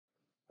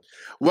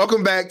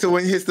Welcome back to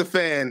When Hits the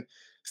Fan,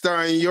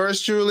 starring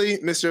yours truly,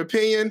 Mr.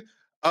 Opinion,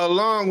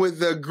 along with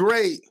the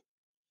great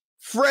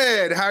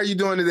Fred. How are you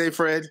doing today,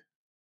 Fred?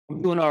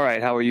 I'm doing all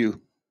right. How are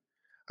you?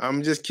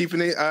 I'm just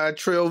keeping it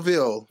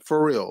Trailville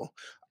for real.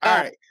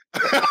 All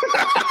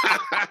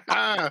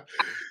right.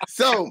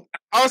 So,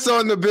 also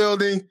in the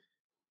building,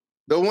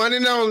 the one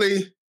and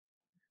only,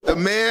 the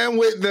man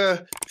with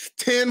the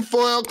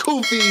tinfoil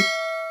kufi,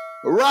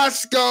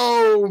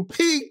 Roscoe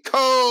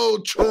Pico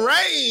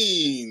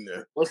Train.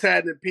 What's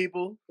happening,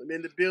 people? I'm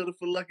in the building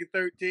for Lucky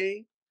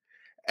 13.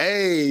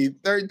 Hey,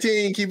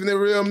 13, keeping it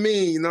real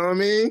mean, you know what I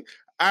mean?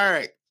 All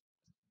right.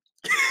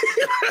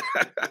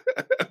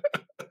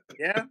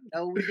 Yeah,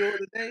 how we doing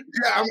today?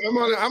 Yeah,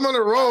 I'm on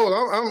a roll.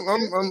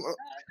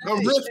 I'm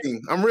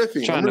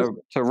riffing. Trying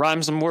to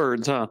rhyme some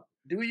words, huh?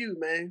 Do you,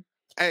 man?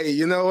 Hey,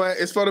 you know what?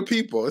 It's for the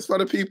people.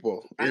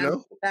 You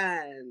know?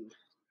 Fine.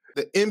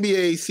 The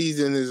NBA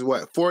season is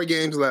what? 4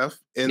 games left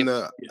in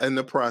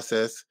the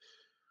process.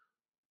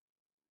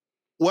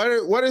 What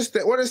are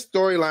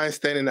storylines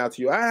standing out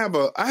to you? I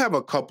have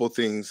a couple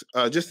things,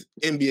 just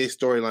NBA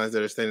storylines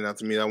that are standing out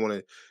to me that I want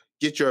to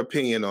get your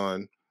opinion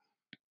on.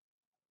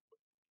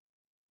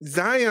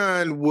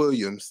 Zion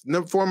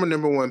Williamson, former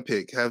number 1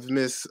 pick, has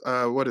missed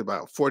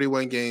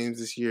 41 games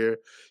this year.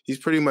 He's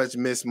pretty much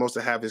missed most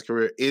of half his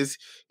career. Is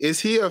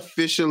he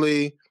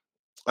officially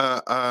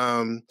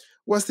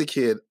what's the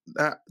kid?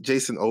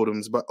 Jason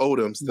Odoms, but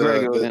Odoms.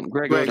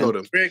 Greg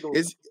Oden.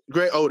 Is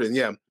Greg Oden,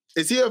 yeah.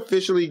 Is he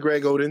officially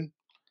Greg Oden?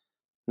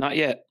 Not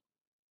yet.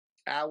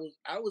 I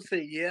would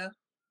say yeah,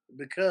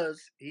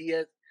 because he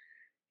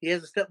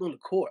hasn't stepped on the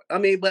court. I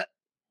mean, but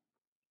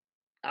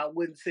I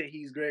wouldn't say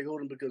he's Greg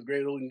Oden because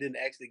Greg Oden didn't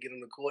actually get on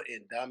the court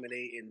and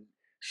dominate and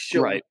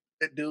show what he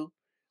could do.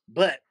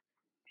 But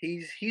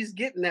he's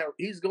getting that,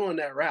 he's going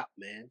that route,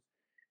 man.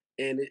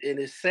 And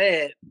it's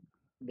sad,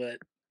 but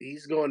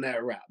he's going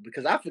that route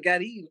because I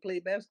forgot he even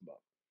played basketball.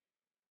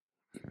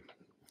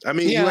 I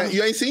mean,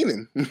 you ain't seen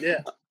him.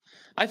 Yeah.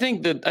 I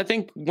think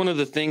one of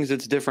the things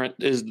that's different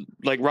is,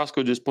 like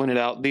Roscoe just pointed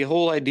out, the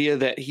whole idea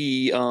that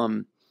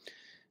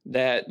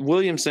that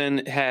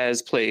Williamson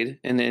has played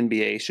in the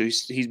NBA. So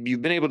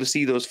you've been able to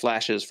see those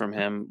flashes from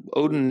him.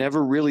 Oden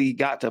never really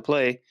got to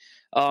play.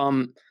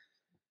 The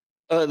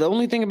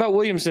only thing about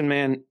Williamson,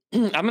 man,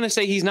 I'm going to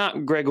say he's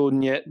not Greg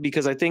Oden yet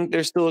because I think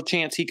there's still a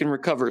chance he can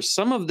recover.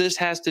 Some of this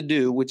has to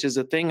do, which is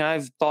a thing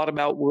I've thought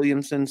about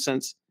Williamson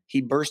since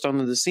he burst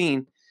onto the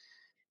scene,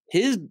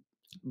 his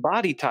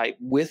body type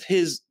with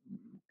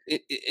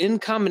in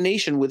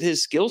combination with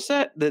his skill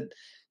set, that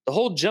the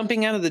whole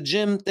jumping out of the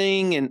gym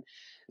thing, and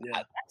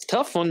it's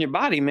tough on your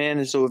body, man.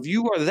 And so if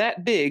you are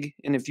that big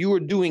and if you are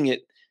doing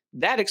it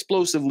that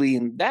explosively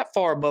and that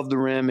far above the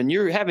rim and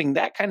you're having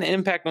that kind of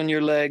impact on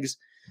your legs,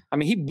 I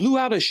mean, he blew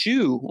out a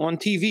shoe on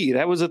TV.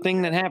 That was a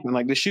thing that happened.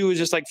 Like the shoe was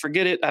just like,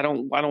 forget it. I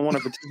don't want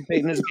to participate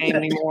in this game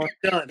anymore.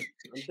 I'm done.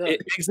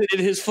 It exited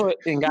his foot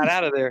and got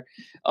out of there.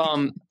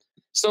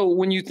 So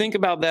when you think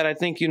about that, I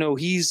think,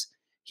 he's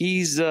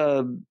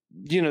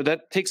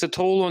that takes a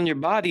toll on your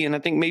body. And I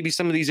think maybe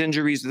some of these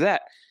injuries to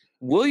that.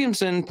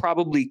 Williamson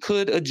probably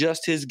could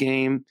adjust his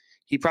game.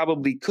 He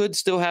probably could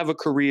still have a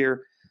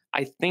career.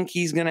 I think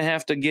he's going to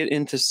have to get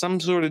into some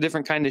sort of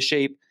different kind of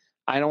shape.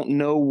 I don't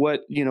know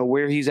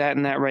where he's at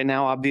in that right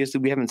now.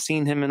 Obviously, we haven't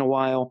seen him in a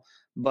while,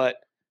 but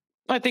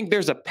I think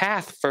there's a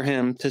path for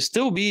him to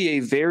still be a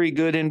very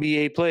good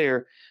NBA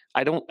player.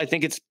 I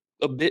think it's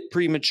a bit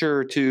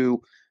premature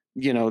to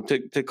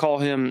call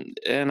him,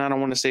 and I don't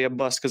want to say a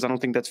bust because I don't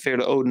think that's fair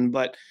to Oden,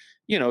 but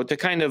to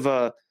kind of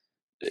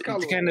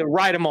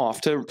write him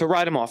off. To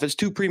write him off, it's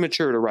too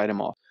premature to write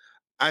him off.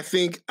 I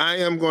think I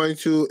am going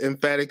to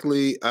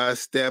emphatically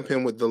stamp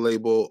him with the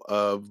label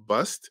of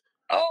bust.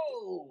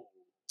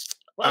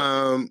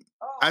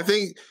 I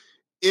think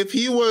if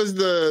he was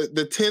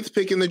the 10th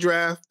pick in the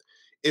draft,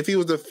 if he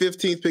was the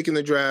 15th pick in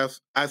the draft,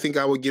 I think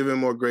I would give him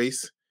more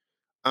grace.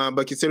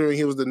 But considering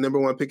he was the number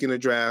 1 pick in the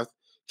draft,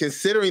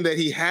 considering that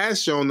he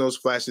has shown those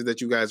flashes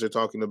that you guys are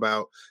talking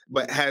about,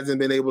 but hasn't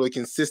been able to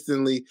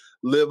consistently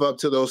live up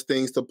to those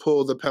things to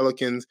pull the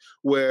Pelicans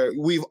where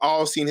we've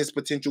all seen his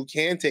potential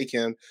can take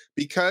him,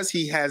 because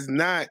he has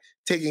not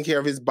taken care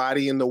of his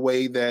body in the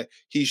way that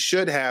he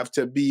should have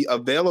to be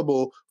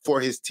available for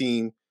his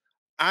team.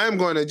 I'm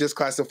going to just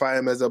classify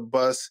him as a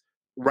bust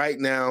right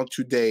now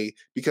today,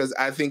 because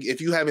I think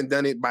if you haven't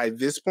done it by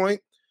this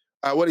point,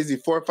 what is he,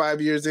 4 or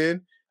 5 years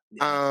in?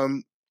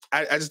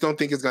 I just don't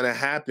think it's going to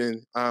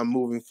happen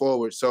moving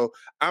forward. So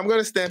I'm going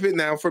to stamp it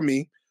now for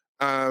me,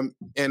 and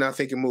I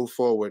think it move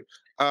forward.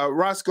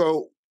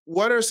 Roscoe,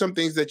 what are some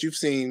things that you've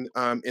seen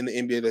in the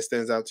NBA that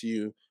stands out to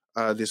you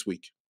this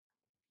week?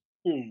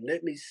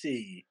 Let me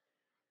see.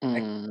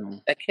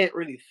 I can't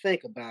really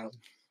think about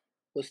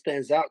what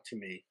stands out to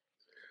me.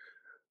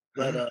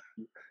 But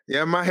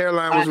yeah, my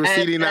hairline was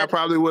receding. I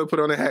probably would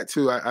put on a hat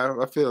too.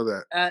 I feel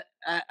that.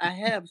 I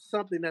have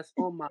something that's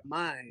on my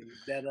mind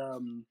that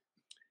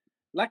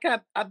like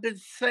I've been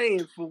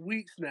saying for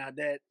weeks now,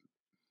 that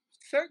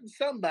certain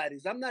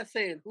somebodies, I'm not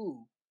saying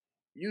who,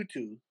 you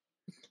two,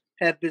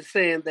 have been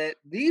saying that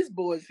these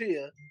boys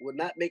here will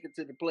not make it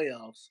to the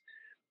playoffs,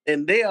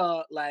 and they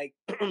are like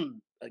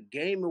a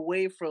game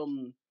away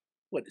from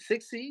what, the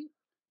 6th seed.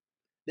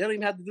 They don't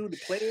even have to do the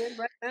play-in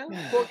right now.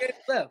 4 games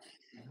left.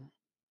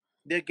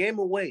 They're a game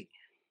away.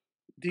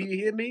 Do you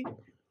hear me?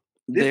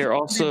 They're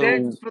also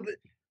dangerous for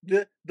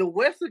the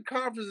Western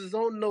Conference is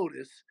on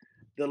notice.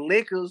 The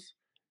Lakers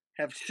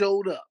have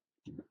showed up.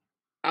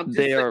 I'm just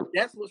saying,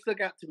 that's what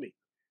stuck out to me.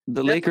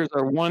 The Lakers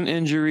are one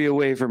injury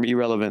away from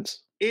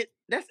irrelevance.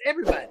 That's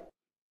everybody.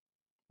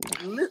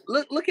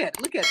 Look at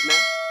it now.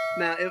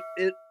 Now,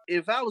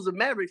 if I was a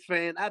Mavericks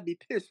fan, I'd be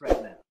pissed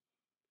right now,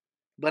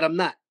 but I'm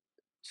not.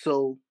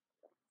 So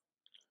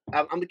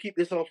I'm gonna keep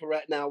this on for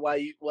right now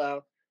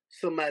while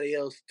somebody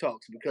else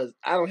talks, because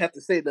I don't have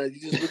to say nothing.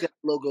 You just look at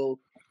the logo,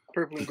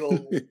 purple and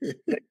gold,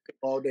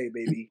 all day,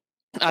 baby.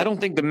 I don't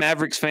think the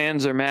Mavericks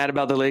fans are mad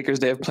about the Lakers.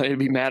 They have plenty to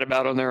be mad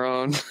about on their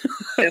own.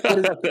 And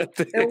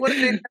what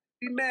do they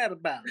be mad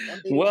about? I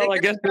mean, well, I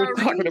guess they're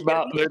talking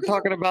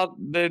about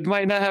they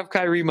might not have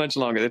Kyrie much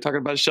longer. They're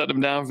talking about shutting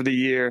him down for the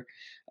year.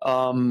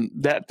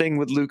 That thing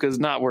with Luka is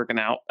not working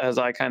out, as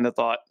I kind of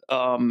thought.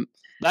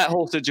 That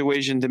whole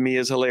situation to me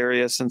is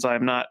hilarious, since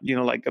I'm not,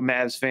 like a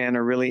Mavs fan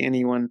or really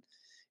any one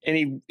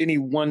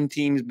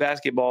team's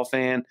basketball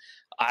fan.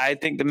 I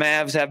think the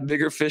Mavs have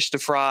bigger fish to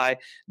fry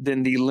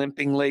than the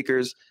limping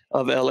Lakers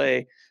of LA.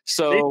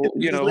 So,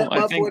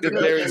 I think that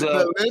there's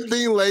the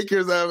limping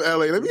Lakers of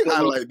LA. Let me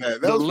highlight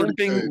that. The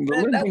limping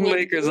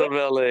Lakers of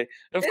LA.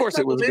 Of course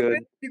it was good.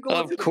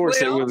 Of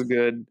course it was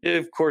good.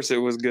 Of course it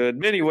was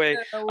good. Anyway,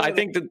 I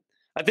think the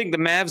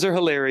Mavs are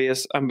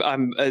hilarious.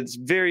 It's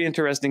very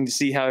interesting to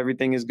see how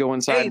everything is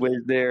going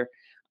sideways there.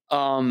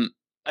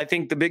 I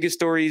think the biggest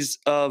stories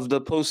of the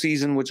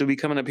postseason, which will be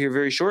coming up here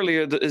very shortly,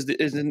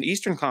 is in the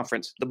Eastern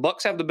Conference. The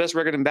Bucks have the best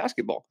record in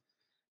basketball.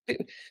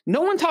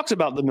 No one talks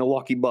about the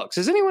Milwaukee Bucks.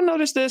 Has anyone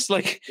noticed this?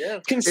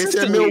 It's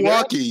in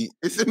Milwaukee.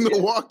 It's in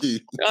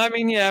Milwaukee. I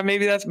mean, yeah,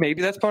 maybe that's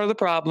part of the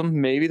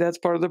problem.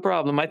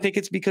 I think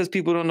it's because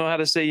people don't know how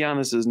to say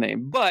Giannis's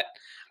name. But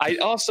I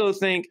also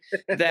think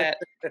that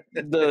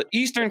the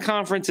Eastern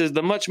Conference is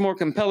the much more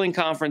compelling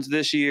conference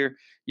this year.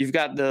 You've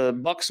got the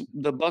Bucks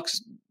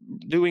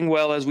doing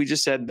well, as we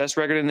just said, best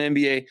record in the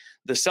NBA.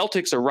 The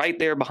Celtics are right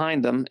there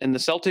behind them, and the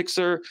Celtics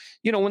are,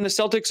 when the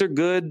Celtics are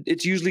good,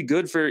 it's usually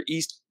good for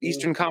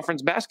Eastern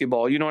Conference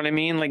basketball. You know what I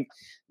mean? Like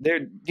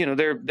they're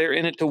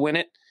in it to win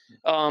it.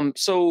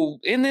 So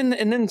and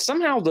then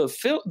somehow the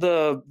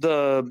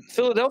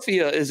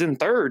Philadelphia is in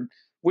third,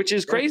 which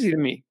is crazy to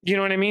me. You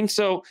know what I mean?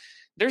 So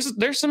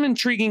there's some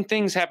intriguing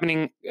things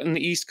happening in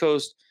the East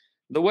Coast.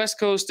 The West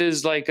Coast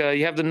is like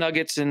you have the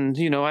Nuggets, and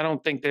I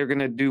don't think they're going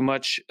to do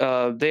much.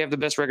 They have the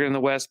best record in the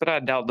West, but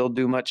I doubt they'll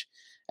do much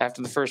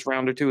after the first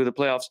round or two of the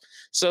playoffs.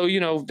 So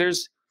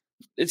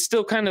it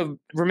still kind of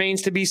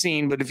remains to be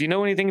seen. But if you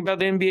know anything about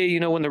the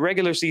NBA, when the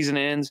regular season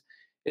ends,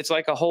 it's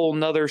like a whole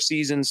nother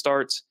season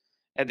starts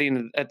at the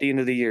end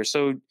of the year.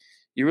 So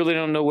you really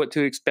don't know what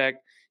to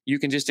expect. You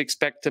can just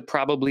expect to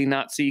probably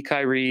not see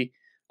Kyrie,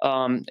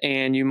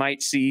 and you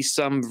might see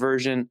some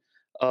version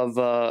of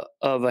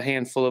a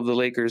handful of the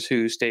Lakers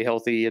who stay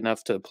healthy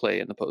enough to play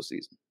in the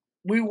postseason.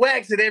 We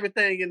waxed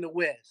everything in the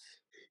West.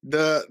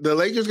 The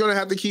Lakers going to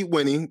have to keep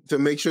winning to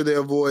make sure they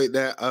avoid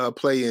that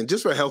play-in,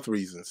 just for health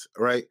reasons,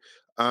 right?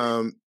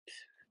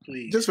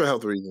 Please. Just for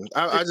health reasons.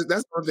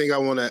 That's one thing I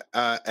want to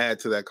add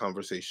to that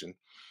conversation.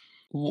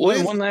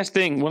 One last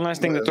thing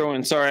to throw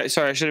in. Sorry, I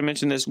should have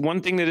mentioned this.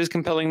 One thing that is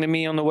compelling to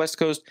me on the West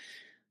Coast,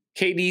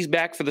 KD's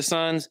back for the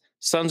Suns.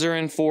 Suns are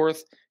in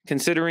fourth.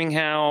 Considering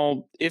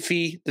how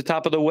iffy the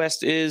top of the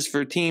West is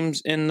for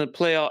teams in the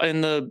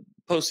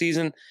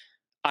postseason,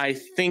 I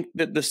think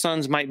that the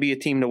Suns might be a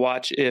team to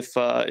watch if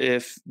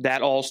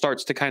that all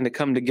starts to kind of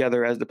come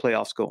together as the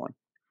playoffs go on.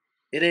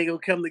 It ain't gonna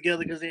come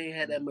together because they ain't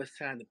had that much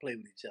time to play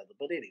with each other.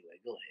 But anyway,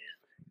 go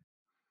ahead.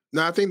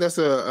 No, I think that's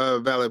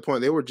a valid point.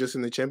 They were just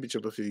in the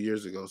championship a few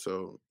years ago,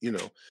 so You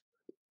know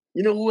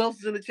who else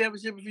was in the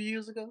championship a few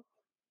years ago?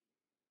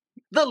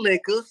 The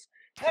Lakers.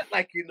 Act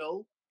like you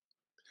know.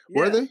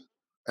 Were they?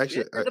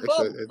 Actually,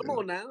 come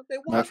on now. They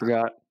won. I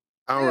forgot.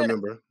 I don't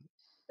remember.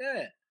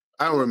 Yeah.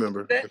 I don't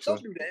remember.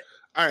 Don't do that.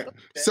 All right.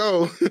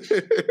 So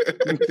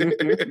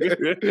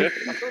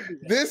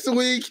this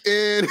week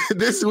in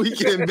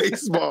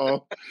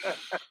baseball.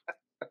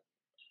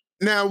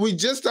 Now, we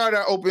just started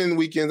our open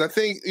weekends. I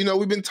think,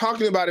 we've been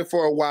talking about it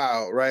for a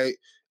while, right?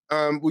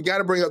 We got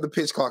to bring up the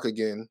pitch clock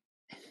again.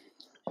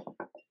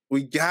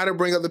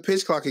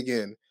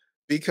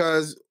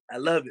 Because I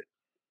love it.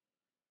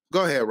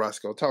 Go ahead,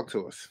 Roscoe. Talk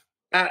to us.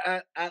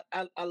 I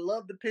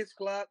love the pitch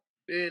clock,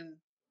 and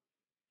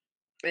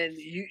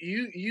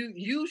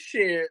you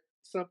shared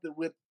something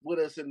with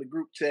us in the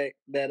group chat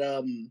that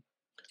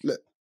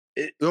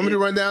you want me to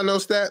run down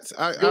those stats?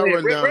 I'll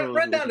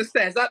run down the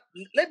stats.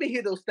 Let me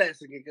hear those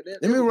stats again.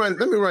 Let me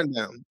run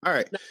down. All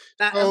right.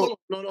 Hold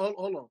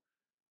on.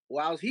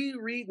 While he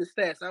reading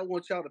the stats, I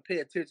want y'all to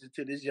pay attention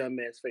to this young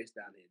man's face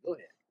down here. Go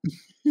ahead.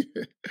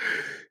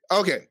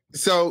 Okay,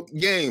 so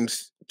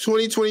games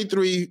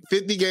 2023,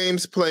 50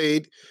 games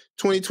played,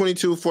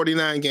 2022,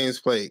 49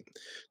 games played.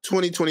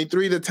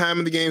 2023, the time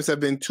of the games have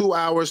been 2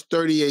 hours,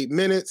 38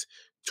 minutes.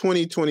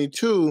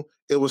 2022,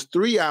 it was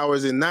 3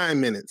 hours and 9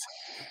 minutes.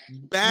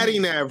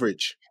 Batting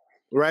average,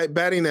 right?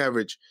 Batting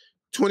average.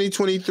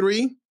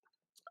 2023,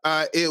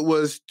 it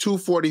was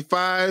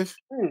 245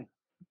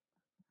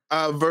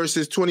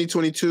 versus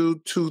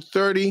 2022,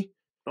 230.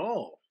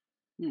 Oh.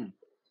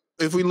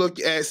 If we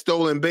look at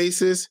stolen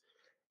bases,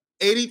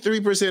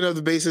 83% of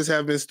the bases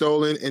have been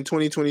stolen. In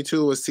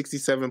 2022, was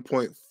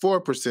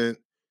 67.4%.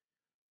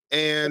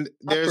 And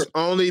there's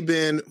only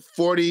been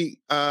 40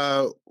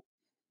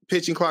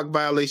 pitching clock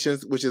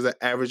violations, which is an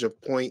average of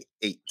 0.8.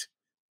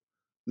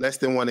 Less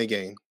than one a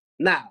game.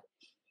 Now,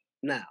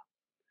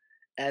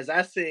 as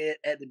I said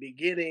at the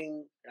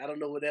beginning, I don't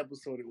know what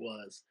episode it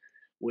was,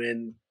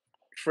 when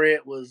Fred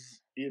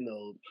was,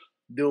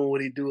 doing what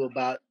he do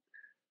about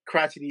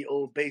crotchety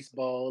old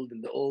baseball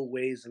and the old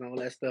ways and all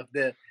that stuff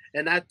there.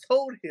 And I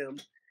told him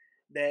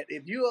that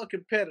if you're a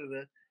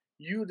competitor,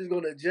 you're just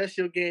going to adjust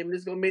your game, and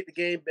it's going to make the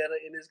game better,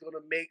 and it's going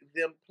to make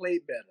them play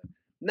better.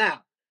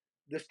 Now,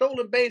 the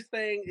stolen base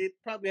thing, it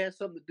probably has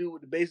something to do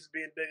with the bases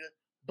being bigger,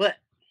 but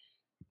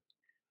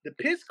the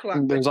pitch clock.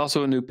 There's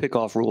also a new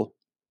pickoff rule.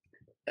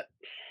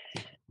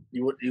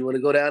 You want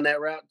to go down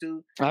that route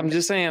too? I'm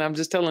just saying. I'm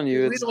just telling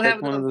you. We don't have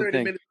another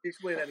 30 minutes to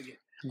explain that again.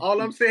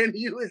 All I'm saying to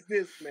you is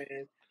this,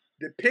 man.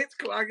 The pitch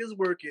clock is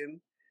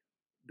working.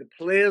 The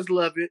players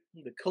love it.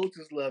 The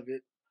coaches love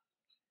it.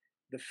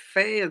 The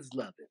fans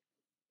love it.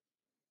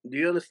 Do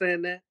you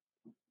understand that?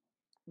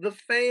 The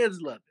fans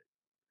love it.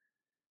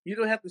 You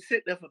don't have to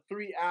sit there for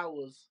 3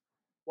 hours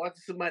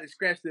watching somebody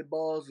scratch their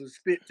balls and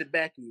spit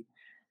tobacco.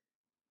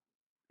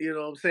 You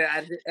know what I'm saying?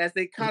 As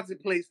they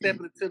contemplate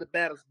stepping into the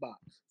batter's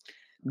box.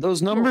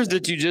 Those numbers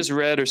that you just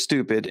read are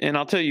stupid, and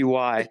I'll tell you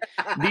why.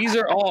 These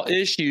are all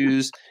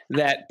issues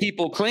that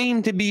people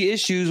claim to be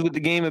issues with the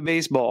game of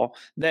baseball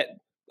that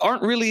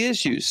aren't really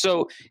issues.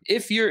 So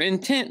if your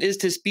intent is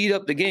to speed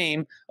up the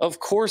game, of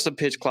course a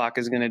pitch clock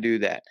is going to do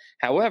that.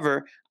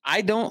 However,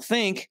 I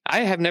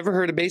have never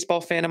heard a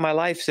baseball fan in my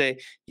life say,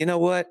 you know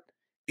what?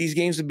 These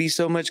games would be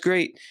so much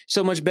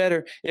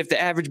better if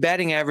the average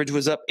batting average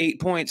was up 8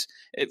 points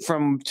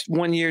from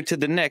one year to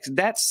the next.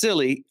 That's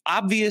silly.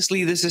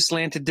 Obviously, this is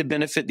slanted to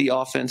benefit the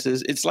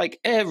offenses. It's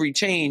like every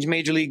change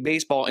Major League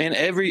Baseball and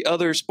every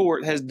other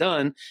sport has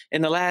done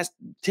in the last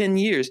 10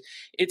 years.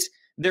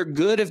 They're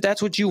good if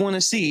that's what you want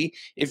to see.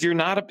 If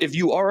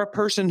you are a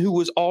person who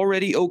was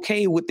already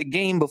okay with the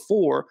game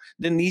before,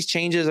 then these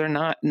changes are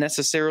not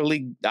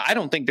necessarily, I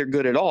don't think they're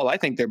good at all. I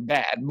think they're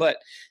bad. But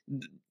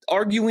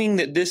arguing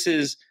that this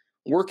is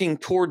working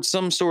towards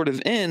some sort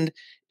of end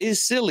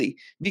is silly,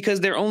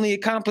 because they're only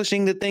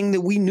accomplishing the thing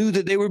that we knew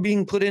that they were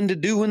being put in to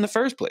do in the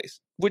first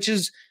place, which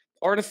is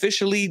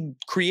artificially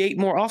create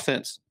more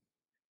offense.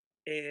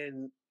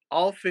 And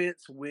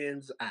offense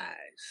wins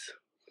eyes.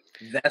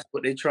 That's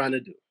what they're trying to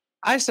do.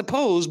 I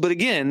suppose, but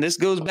again, this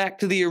goes back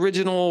to the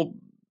original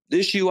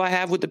issue I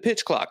have with the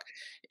pitch clock.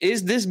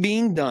 Is this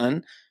being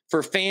done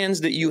for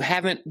fans that you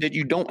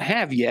don't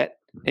have yet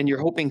and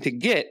you're hoping to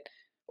get?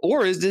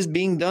 Or is this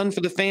being done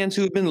for the fans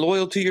who have been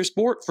loyal to your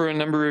sport for a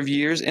number of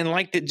years and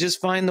liked it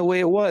just fine the way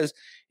it was?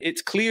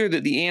 It's clear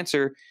that the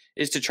answer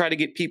is to try to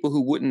get people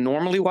who wouldn't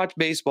normally watch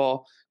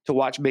baseball to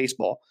watch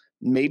baseball.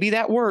 Maybe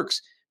that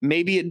works.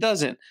 Maybe it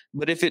doesn't.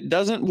 But if it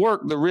doesn't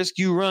work, the risk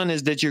you run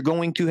is that you're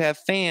going to have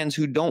fans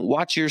who don't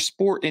watch your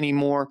sport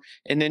anymore,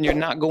 and then you're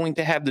not going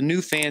to have the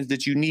new fans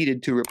that you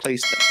needed to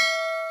replace them.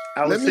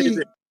 Go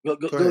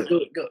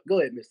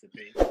ahead, Mr.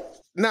 P.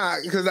 Nah,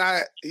 because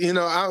I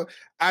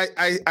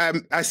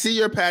see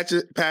your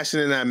passion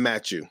and I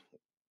match you.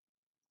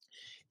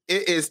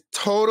 It is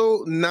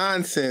total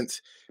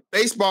nonsense.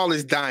 Baseball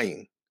is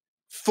dying.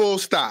 Full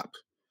stop.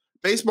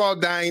 Baseball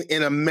dying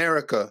in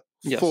America.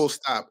 Yes. Full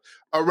stop.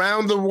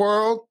 Around the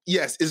world,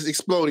 yes, it's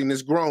exploding.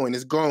 It's growing.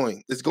 It's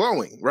glowing,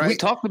 right? We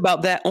talked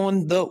about that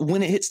on the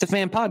When It Hits the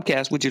Fan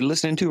podcast, which you're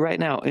listening to right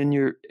now in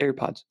your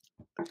AirPods.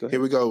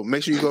 Here we go.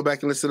 Make sure you go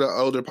back and listen to the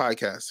older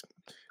podcasts.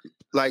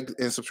 Like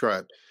and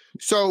subscribe.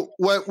 So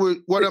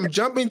what I'm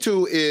jumping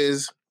to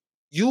is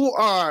you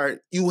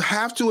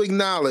have to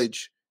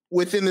acknowledge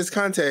within this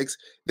context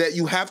that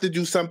you have to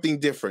do something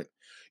different.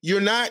 You're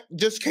not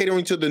just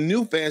catering to the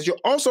new fans. You're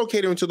also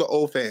catering to the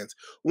old fans.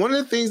 One of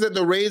the things that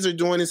the Rays are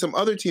doing and some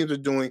other teams are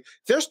doing,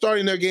 they're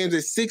starting their games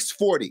at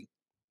 6:40.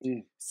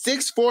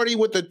 6:40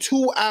 with a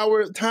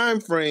 2-hour time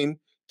frame.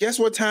 Guess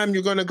what time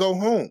you're going to go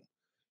home?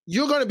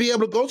 You're going to be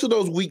able to go to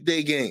those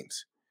weekday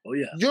games. Oh,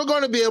 yeah. You're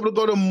going to be able to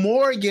go to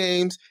more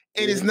games,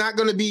 and it's not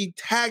going to be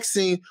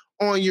taxing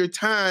on your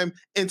time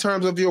in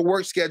terms of your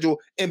work schedule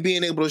and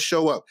being able to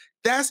show up.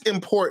 That's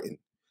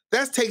important.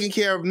 That's taking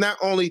care of not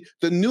only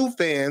the new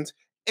fans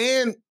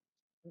and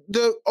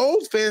the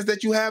old fans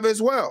that you have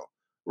as well,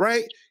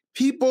 right?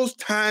 People's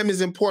time is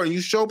important.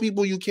 You show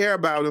people you care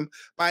about them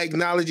by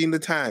acknowledging the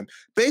time.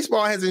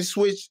 Baseball hasn't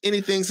switched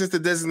anything since the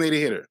designated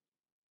hitter.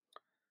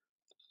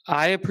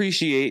 I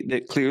appreciate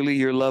that clearly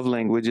your love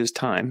language is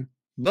time,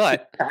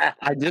 but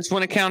I just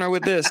want to counter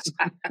with this.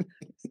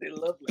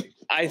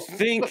 I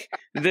think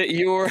that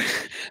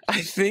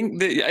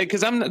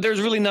because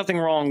there's really nothing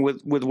wrong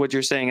with what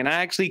you're saying. And I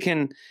actually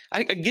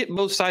I get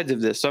both sides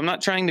of this. So I'm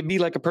not trying to be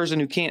like a person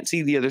who can't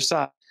see the other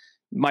side.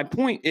 My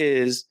point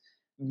is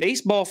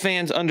baseball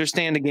fans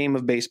understand the game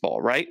of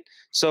baseball, right?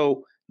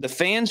 So the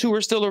fans who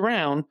are still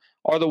around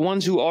are the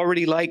ones who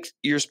already liked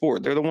your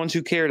sport. They're the ones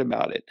who cared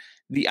about it.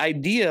 The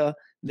idea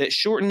that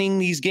shortening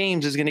these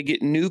games is going to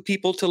get new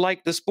people to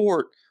like the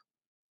sport,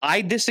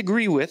 I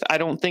disagree with. I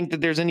don't think that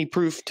there's any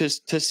proof to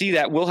see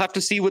that. We'll have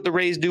to see what the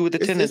Rays do with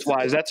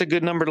attendance-wise. That's a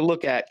good number to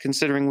look at,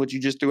 considering what you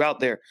just threw out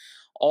there.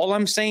 All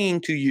I'm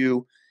saying to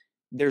you,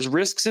 there's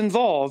risks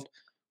involved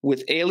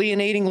with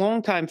alienating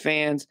longtime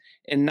fans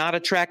and not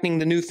attracting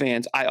the new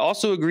fans. I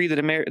also agree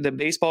that that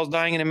baseball's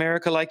dying in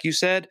America, like you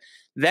said.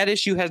 That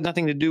issue has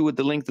nothing to do with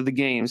the length of the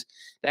games.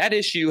 That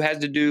issue has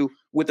to do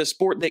with a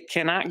sport that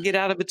cannot get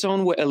out of its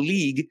own way, a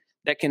league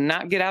that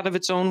cannot get out of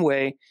its own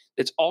way,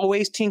 that's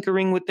always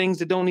tinkering with things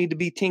that don't need to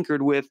be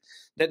tinkered with,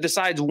 that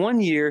decides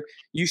one year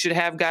you should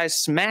have guys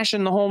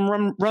smashing the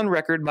home run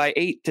record by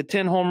 8 to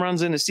 10 home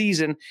runs in a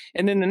season.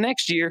 And then the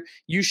next year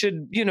you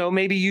should,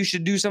 maybe you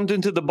should do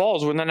something to the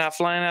balls when they're not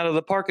flying out of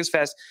the park as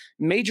fast.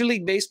 Major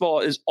League Baseball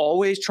is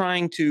always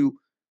trying to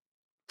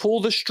pull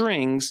the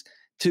strings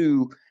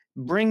to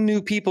bring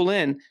new people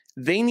in.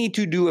 They need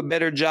to do a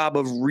better job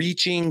of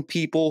reaching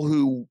people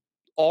who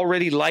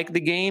already like the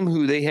game,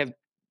 who they have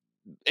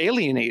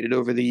alienated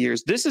over the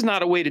years. This is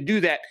not a way to do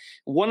that.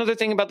 One other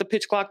thing about the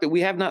pitch clock that we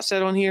have not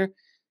said on here,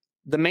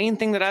 the main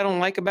thing that I don't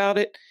like about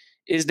it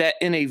is that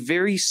in a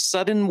very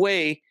sudden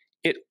way,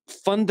 it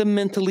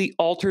fundamentally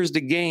alters the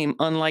game,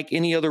 unlike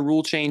any other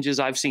rule changes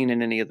I've seen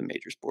in any of the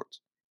major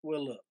sports.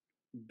 Well, look,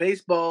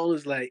 baseball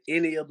is like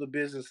any other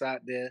business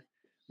out there.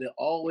 They're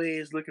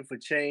always looking for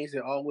change.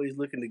 They're always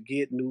looking to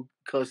get new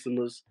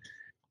customers.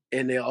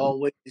 And they're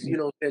always,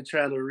 they're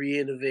trying to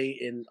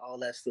re-innovate and all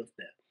that stuff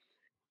there.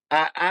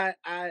 I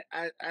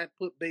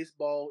put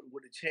baseball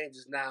with the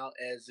changes now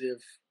as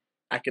if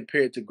I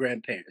compare it to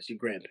grandparents, your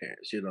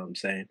grandparents, you know what I'm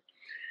saying?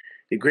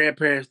 The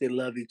grandparents, they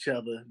love each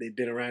other. They've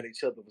been around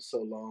each other for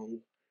so long.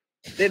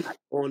 They're not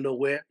going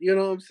nowhere, you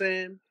know what I'm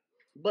saying?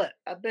 But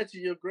I bet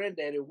you your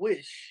granddaddy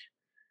wish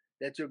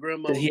that your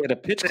grandmother... He had a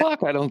pitch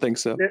clock? I don't think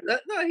so.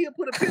 No, he'll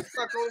put a pitch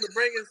clock on to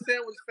bring his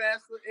sandwich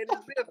faster and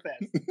his beer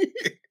faster.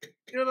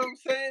 You know what I'm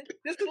saying?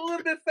 Just a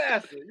little bit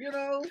faster,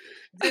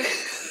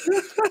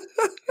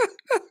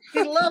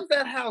 He loves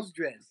that house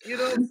dress, you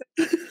know what I'm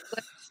saying?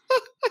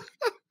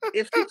 But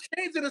if he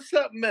changed it to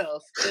something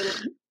else,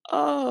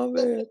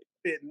 man,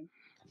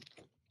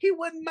 he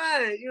wouldn't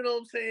mind, you know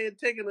what I'm saying,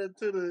 taking her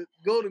to the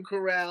Golden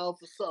Corral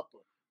for supper.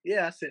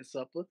 Yeah, I said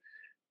supper.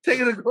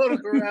 Taking her to Golden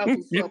Corral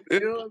for supper, you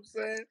know what I'm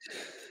saying?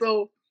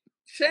 So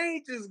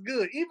change is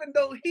good, even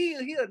though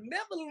he'll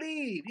never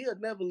leave your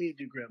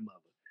grandmother.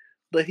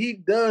 But he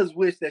does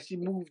wish that she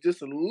moved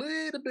just a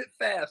little bit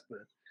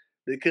faster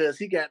because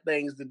he got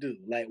things to do,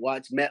 like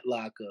watch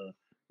Matlock or,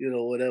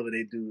 whatever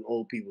they do,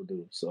 old people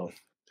do. So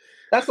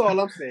that's all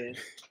I'm saying.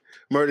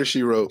 Murder,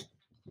 She Wrote.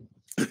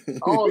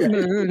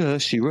 Murder,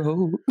 She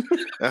Wrote.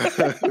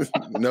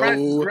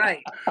 No.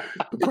 Right.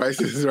 The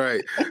Price is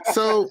Right.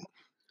 So,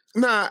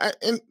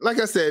 and like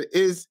I said,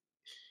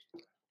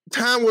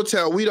 time will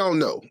tell. We don't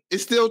know.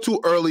 It's still too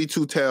early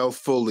to tell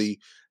fully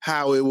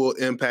how it will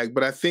impact,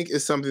 but I think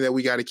it's something that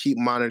we got to keep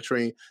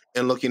monitoring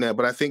and looking at.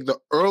 But I think the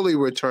early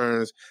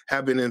returns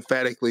have been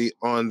emphatically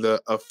on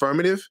the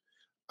affirmative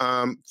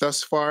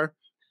thus far,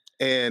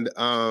 and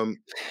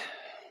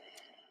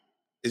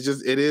it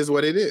is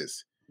what it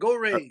is. Go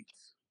Rays.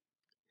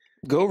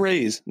 Go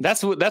Rays.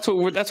 That's what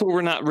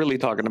we're not really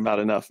talking about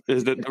enough.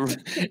 Is that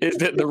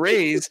the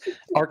Rays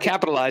are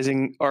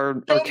capitalizing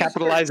on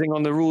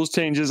the rules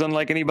changes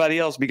unlike anybody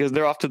else, because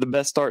they're off to the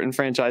best start in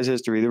franchise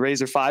history. The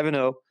Rays are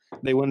 5-0.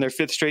 They won their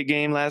 5th straight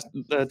game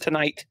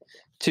tonight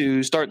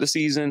to start the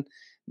season.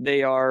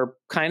 They are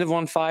kind of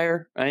on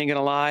fire. I ain't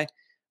gonna lie.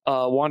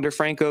 Wander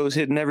Franco's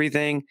hitting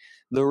everything.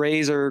 The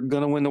Rays are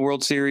gonna win the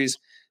World Series.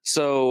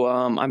 So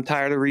I'm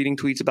tired of reading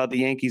tweets about the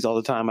Yankees all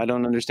the time. I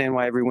don't understand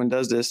why everyone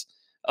does this.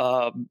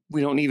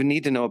 We don't even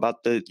need to know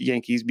about the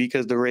Yankees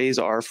because the Rays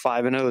are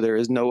 5-0. There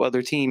is no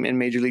other team in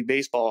Major League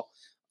Baseball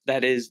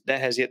that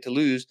has yet to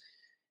lose.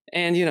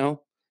 And,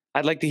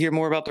 I'd like to hear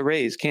more about the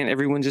Rays. Can't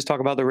everyone just talk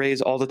about the Rays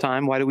all the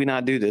time? Why do we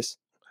not do this?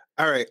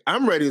 All right.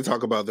 I'm ready to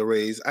talk about the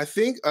Rays. I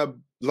think a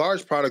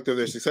large product of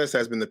their success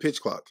has been the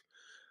pitch clock.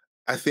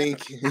 I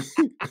think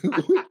seriously.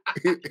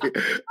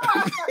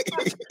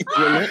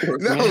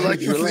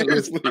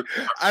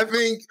 I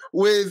think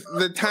with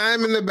the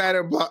time in the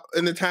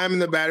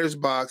batter's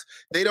box,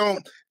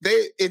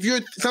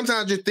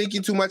 sometimes you're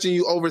thinking too much and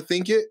you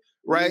overthink it,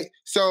 right?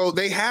 So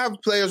they have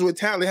players with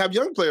talent. They have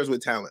young players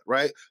with talent,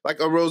 right? Like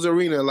a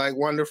Rosarina, like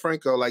Wander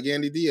Franco, like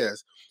Andy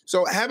Diaz.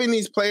 So having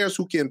these players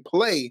who can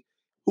play,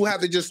 who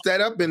have to just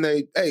set up and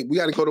we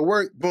got to go to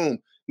work, boom.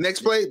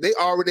 Next play, they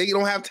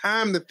don't have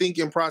time to think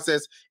and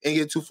process and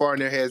get too far in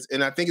their heads,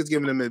 and I think it's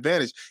giving them an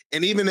advantage.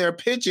 And even their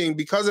pitching,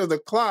 because of the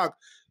clock,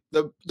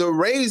 the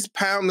Rays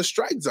pound the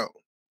strike zone.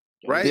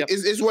 right? Yep.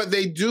 It's what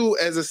they do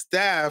as a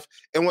staff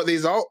and what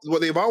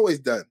they've always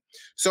done.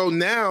 So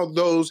now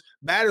those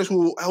batters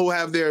who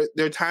have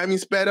their timing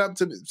sped up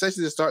to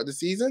especially to start the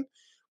season,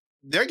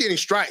 they're getting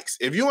strikes.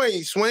 If you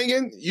ain't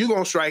swinging, you're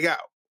gonna strike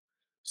out.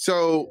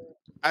 So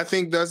I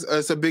think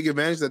that's a big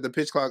advantage that the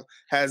pitch clock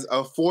has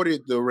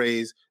afforded the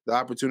Rays the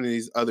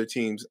opportunities other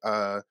teams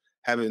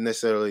haven't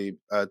necessarily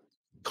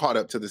caught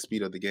up to the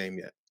speed of the game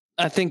yet.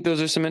 I think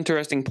those are some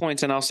interesting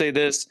points, and I'll say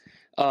this.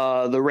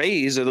 The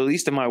Rays are the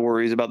least of my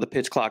worries about the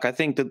pitch clock. I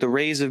think that the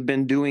Rays have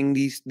been doing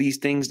these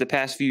things the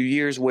past few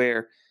years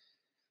where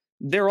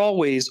they're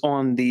always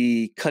on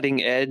the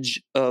cutting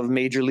edge of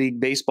Major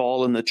League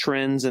Baseball and the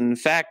trends. And in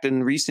fact,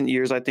 in recent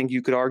years, I think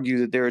you could argue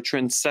that they're a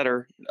trend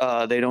setter.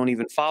 They don't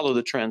even follow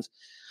the trends.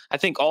 I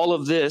think all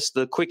of this,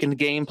 the quickened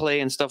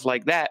gameplay and stuff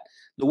like that,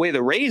 the way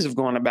the Rays have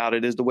gone about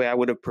it is the way I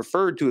would have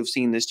preferred to have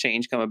seen this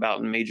change come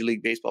about in Major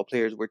League Baseball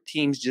players, where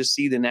teams just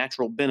see the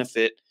natural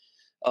benefit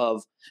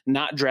of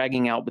not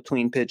dragging out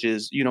between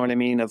pitches, you know what I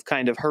mean, of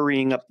kind of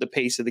hurrying up the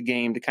pace of the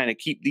game to kind of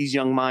keep these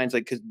young minds,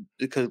 like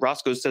because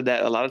Roscoe said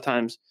that a lot of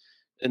times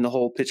in the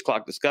whole pitch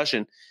clock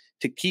discussion,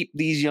 to keep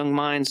these young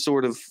minds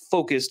sort of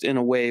focused in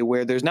a way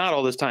where there's not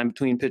all this time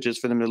between pitches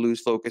for them to lose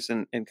focus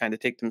and kind of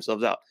take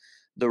themselves out.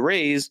 The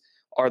Rays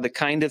are the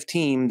kind of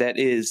team that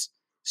is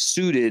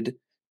suited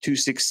to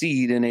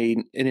succeed in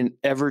an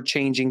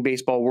ever-changing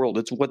baseball world.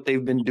 It's what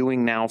they've been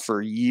doing now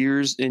for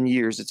years and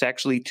years. It's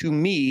actually, to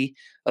me,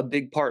 a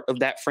big part of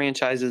that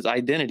franchise's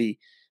identity.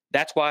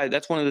 That's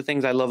one of the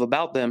things I love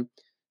about them.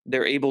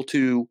 They're able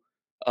to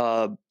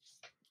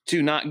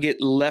not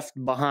get left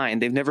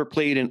behind. They've never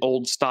played an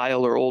old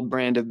style or old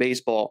brand of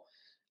baseball.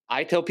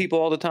 I tell people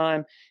all the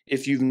time,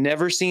 if you've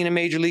never seen a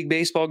Major League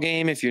Baseball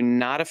game, if you're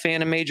not a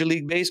fan of Major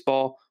League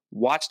Baseball,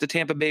 watch the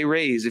Tampa Bay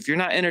Rays. If you're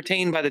not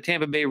entertained by the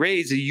Tampa Bay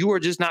Rays, you are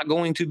just not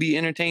going to be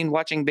entertained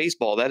watching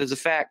baseball. That is a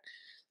fact.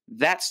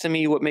 That's, to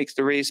me, what makes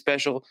the Rays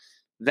special.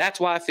 That's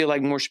why I feel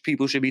like more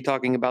people should be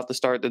talking about the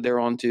start that they're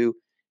on to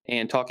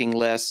and talking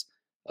less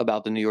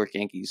about the New York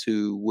Yankees,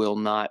 who will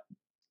not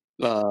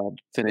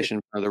finish in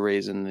front of the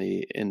Rays in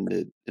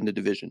the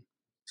division.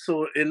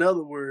 So, in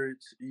other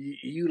words,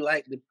 you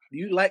like the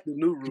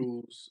new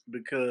rules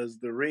because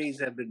the Rays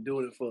have been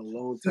doing it for a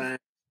long time.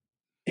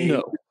 And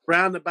no,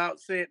 roundabout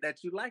said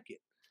that you like it.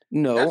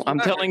 No, I'm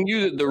telling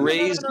you that the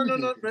Rays,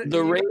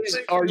 the Rays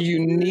are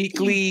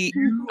uniquely.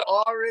 You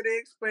already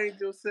explained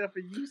yourself,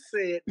 and you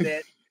said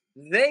that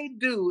they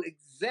do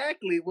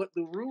exactly what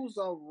the rules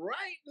are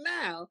right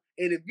now.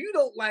 And if you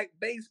don't like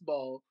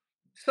baseball,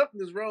 something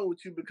is wrong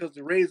with you because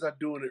the Rays are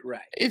doing it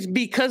right. It's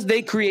because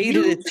they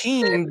created a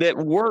team that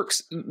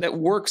works in that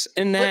format.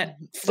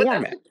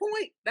 That's the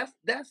point.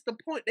 That's the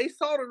point. They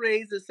saw the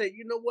Rays and said,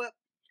 you know what?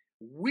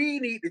 We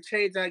need to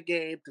change our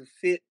game to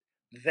fit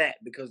that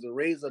because the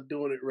Rays are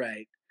doing it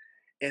right.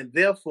 And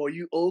therefore,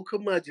 you old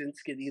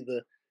curmudgeons can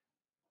either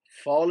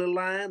fall in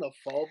line or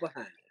fall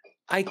behind.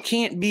 I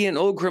can't be an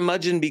old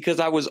curmudgeon because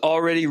I was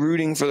already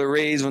rooting for the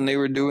Rays when they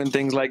were doing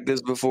things like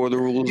this before the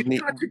rules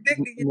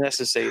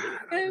necessitated.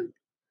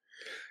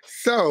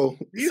 So,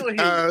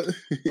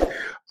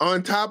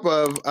 on top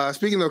of,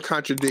 speaking of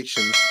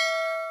contradictions,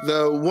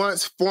 the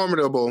once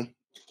formidable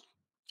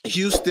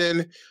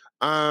Houston,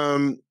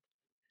 Astro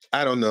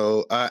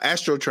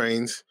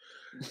Trains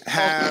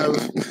have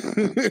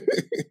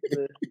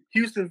the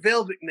Houston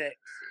Velvet Necks.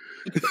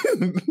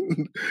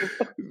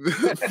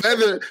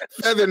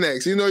 feather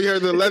necks. You know, you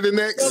heard the leather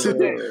necks?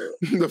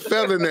 The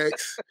feather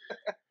necks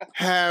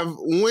have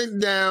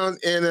went down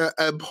in an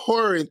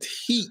abhorrent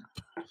heap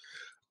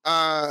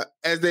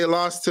as they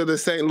lost to the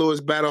St.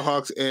 Louis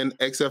Battlehawks in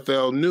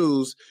XFL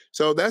News.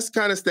 So that's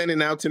kind of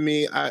standing out to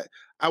me. I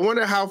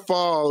wonder how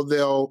far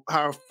they'll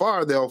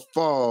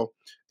fall,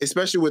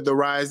 especially with the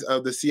rise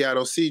of the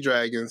Seattle Sea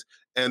Dragons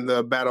and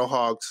the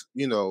Battlehawks,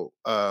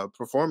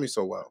 performing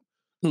so well.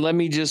 Let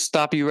me just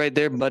stop you right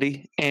there,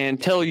 buddy, and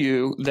tell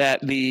you that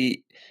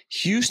the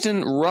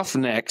Houston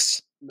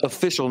Roughnecks,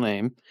 official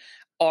name,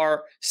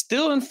 are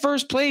still in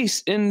first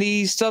place in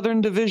the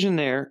Southern Division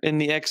there in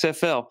the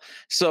XFL.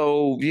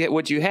 So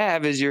what you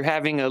have is you're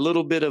having a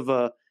little bit of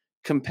a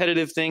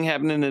competitive thing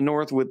happening in the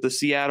North with the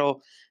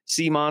Seattle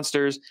Sea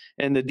Monsters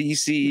and the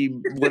DC,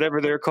 whatever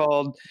they're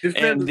called,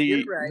 and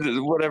the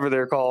whatever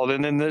they're called.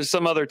 And then there's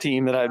some other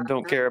team that I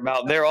don't care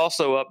about. They're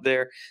also up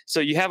there.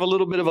 So you have a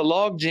little bit of a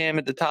log jam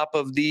at the top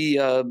of the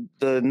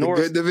North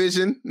good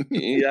division.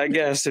 Yeah, I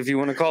guess if you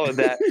want to call it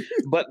that.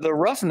 But the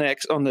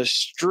Roughnecks, on the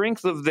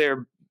strength of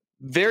their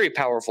very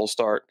powerful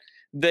start,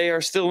 they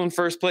are still in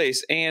first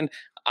place. And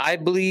I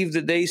believe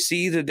that they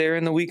see that they're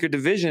in the weaker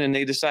division and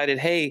they decided,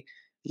 hey,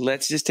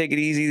 let's just take it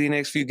easy the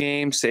next few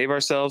games, save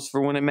ourselves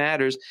for when it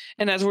matters.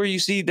 And that's where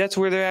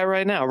they're at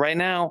right now. Right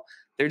now,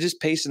 they're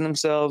just pacing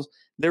themselves.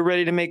 They're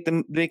ready to make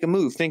a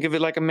move. Think of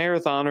it like a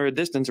marathon or a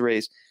distance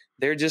race.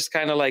 They're just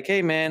kind of like,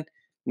 hey, man,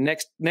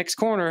 next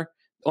corner,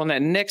 on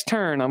that next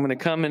turn, I'm going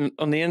to come in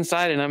on the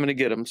inside and I'm going to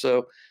get them.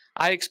 So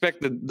I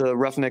expect the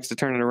Roughnecks to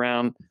turn it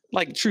around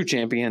like true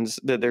champions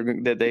that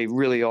they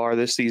really are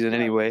this season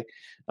anyway,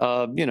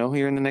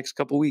 here in the next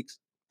couple weeks.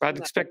 I'd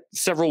expect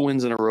several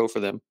wins in a row for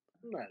them.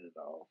 Not at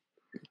all.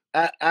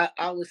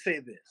 I would say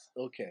this.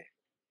 Okay.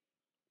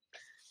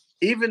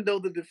 Even though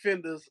the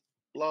Defenders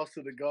lost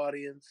to the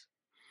Guardians,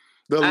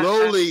 the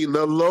lowly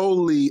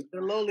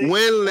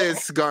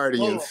winless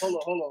Guardians.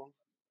 Hold on.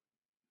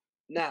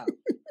 Now,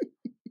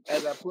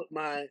 as I put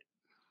my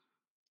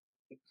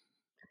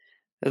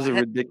That's a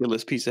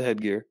ridiculous piece of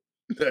headgear.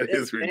 That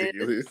is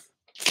ridiculous.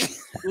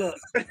 Look,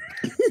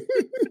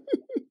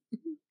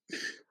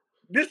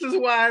 this is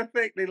why I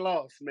think they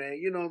lost, man.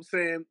 You know what I'm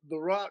saying? The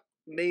Rock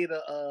made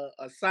a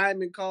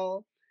Simon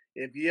call.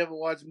 If you ever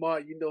watch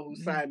Mark, you know who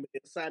Simon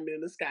is. Simon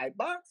in the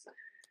Skybox.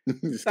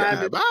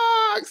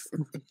 Skybox.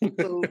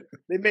 So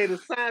they made a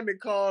Simon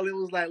call. It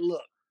was like,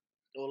 look,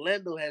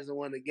 Orlando hasn't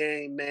won a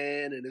game,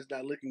 man, and it's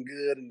not looking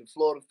good. And the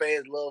Florida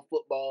fans love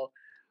football.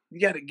 You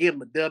got to give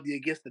them a W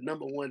against the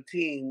number one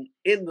team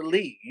in the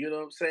league. You know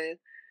what I'm saying?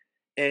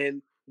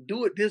 And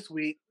do it this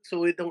week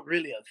so it don't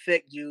really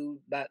affect you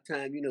by the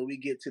time, we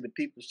get to the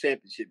People's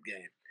Championship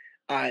game.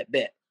 All right,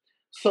 bet.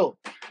 So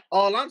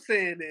all I'm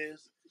saying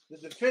is the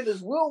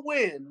Defenders will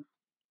win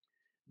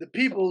the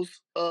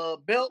People's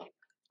belt.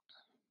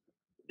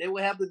 They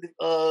will have to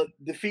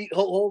defeat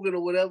Hulk Hogan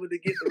or whatever to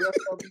get the rest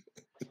of them.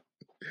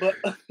 But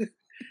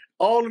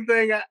all the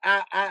thing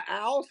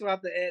I also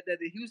have to add that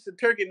the Houston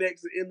Turkey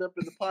Necks will end up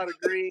in the pot of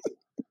green,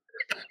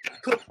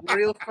 cooked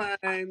real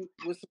fine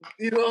with some,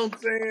 you know what I'm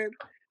saying?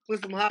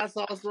 Put some hot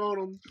sauce on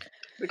them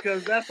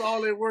because that's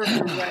all they're working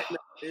right now.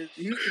 Is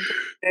Houston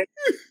Turkey Necks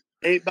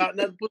ain't about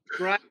nothing. Put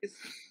some rice, you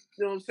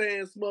know what I'm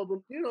saying? Smoke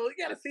them. You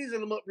got to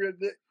season them up real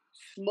good.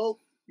 You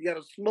got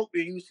to smoke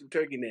the Houston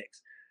Turkey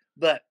Necks.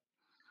 But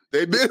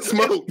they've been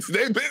smoked.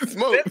 They've been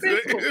smoked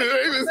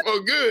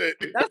good.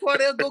 That's why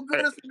they'll go good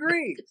in some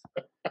greens.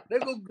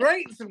 They'll go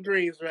great in some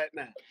greens right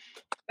now.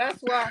 That's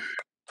why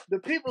the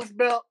People's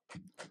Belt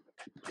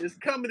is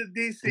coming to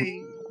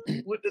DC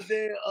with the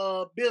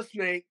damn Bill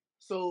Snake.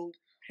 So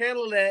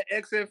handle that,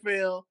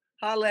 XFL.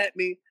 Holla at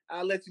me.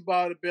 I'll let you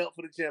borrow the belt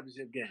for the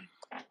championship game.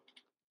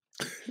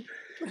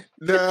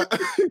 The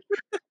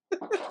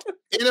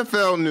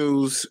NFL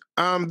news.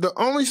 The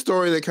only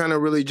story that kind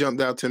of really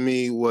jumped out to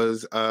me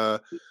was, the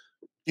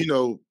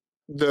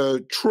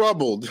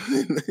troubled,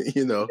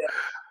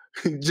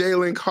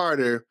 Jalen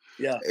Carter.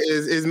 Yeah,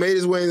 is made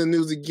his way in the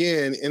news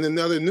again in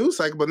another news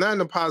cycle, but not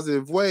in a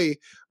positive way,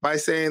 by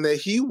saying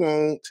that he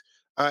won't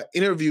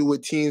interview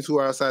with teams who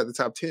are outside the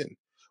top 10.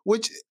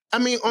 Which, I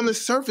mean, on the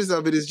surface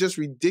of it is just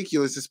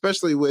ridiculous,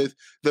 especially with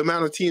the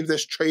amount of teams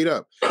that's trade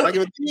up. Like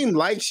if a team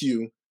likes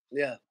you,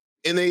 yeah,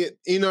 and they,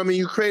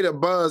 you create a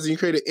buzz and you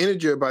create an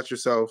energy about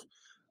yourself.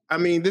 I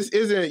mean,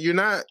 you're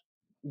not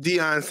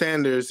Deion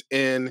Sanders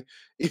in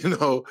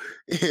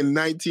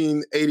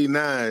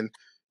 1989.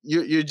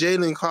 You're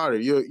Jalen Carter.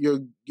 You're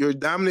a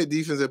dominant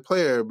defensive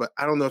player, but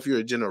I don't know if you're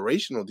a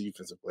generational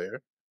defensive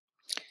player.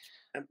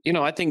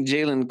 I think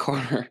Jalen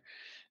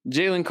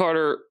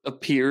Carter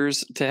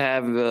appears to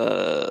have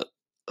a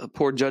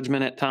poor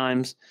judgment at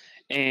times,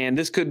 and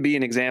this could be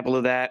an example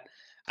of that.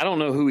 I don't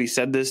know who he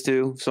said this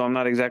to, so I'm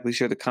not exactly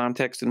sure the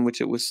context in which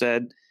it was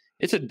said.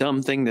 It's a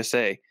dumb thing to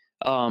say.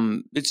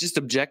 It's just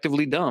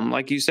objectively dumb.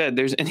 Like you said,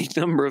 there's any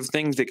number of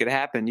things that could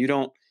happen.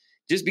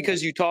 Just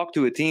because you talk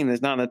to a team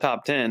that's not in the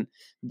top 10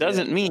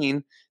 doesn't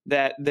mean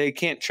that they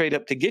can't trade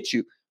up to get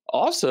you.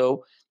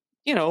 Also,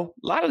 a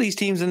lot of these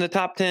teams in the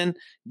top 10,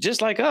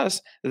 just like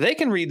us, they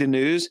can read the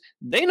news.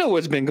 They know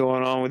what's been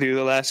going on with you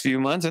the last few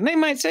months. And they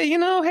might say,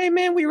 hey,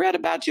 man, we read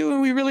about you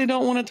and we really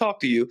don't want to talk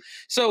to you.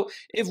 So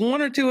if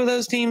one or two of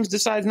those teams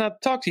decides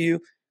not to talk to you,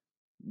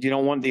 you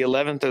don't want the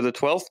 11th or the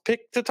 12th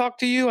pick to talk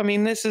to you. I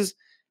mean, this is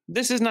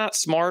not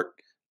smart.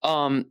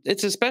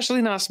 It's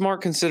especially not smart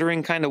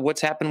considering kind of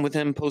what's happened with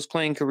him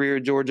post-playing career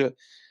at Georgia.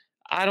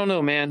 I don't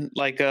know, man.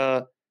 Like,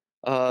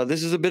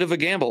 this is a bit of a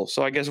gamble.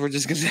 So I guess we're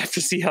just going to have to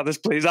see how this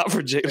plays out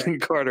for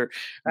Jalen Carter.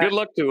 Good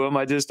luck to him.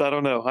 I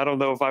don't know. I don't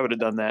know if I would have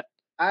done that.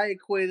 I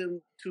equate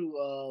him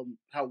to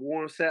how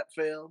Warren Sapp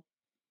fell.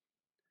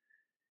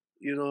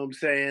 You know what I'm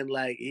saying?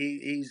 Like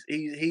he's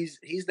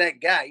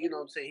that guy. You know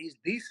what I'm saying? He's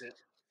decent,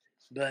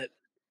 but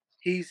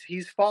he's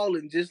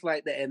falling just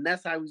like that, and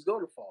that's how he's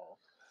going to fall.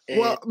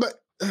 And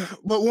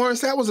but Warren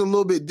Sapp was a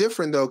little bit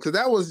different though, because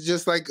that was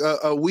just like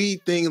a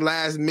weed thing,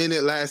 last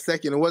minute, last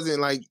second. It wasn't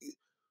like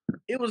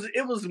it was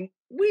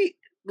weed.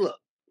 Look,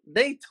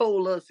 they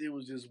told us it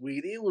was just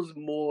weed. It was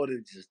more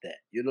than just that.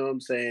 You know what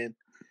I'm saying?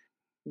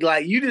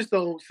 Like you just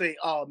don't say,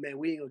 "Oh man,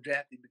 we ain't gonna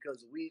draft him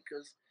because of weed,"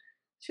 because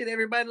shit,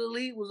 everybody in the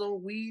league was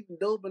on weed and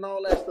dope and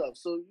all that stuff.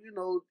 So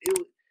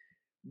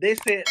they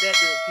said that to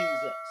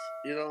appease us.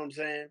 You know what I'm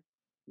saying?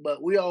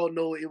 But we all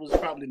know it was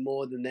probably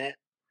more than that.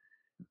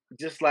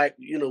 Just like,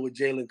 with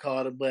Jalen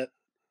Carter. But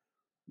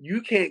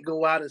you can't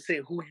go out and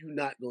say who you're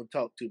not going to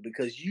talk to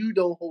because you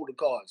don't hold the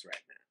cards right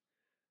now.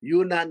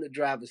 You're not in the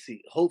driver's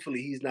seat. Hopefully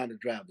he's not in the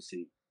driver's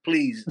seat.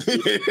 Please. That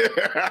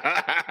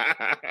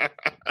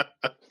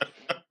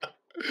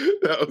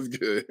was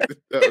good.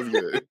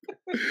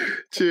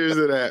 Cheers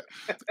to that.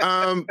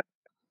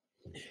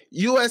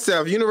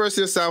 USF,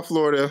 University of South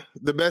Florida,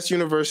 the best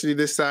university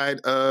this side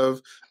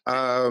of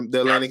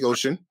the Atlantic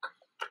Ocean.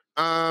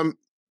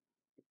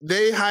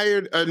 They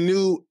hired a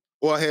new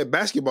head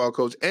basketball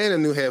coach and a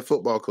new head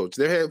football coach.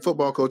 Their head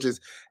football coach is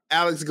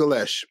Alex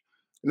Golesh.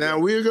 Now,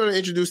 we're going to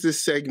introduce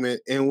this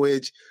segment in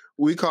which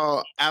we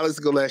call Alex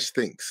Golesh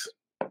Thinks.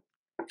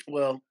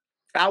 Well,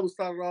 I would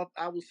start off,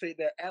 I would say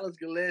that Alex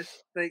Golesh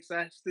thinks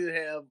I still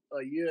have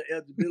a year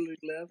eligibility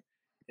left,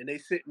 and they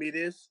sent me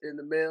this in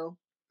the mail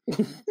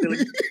until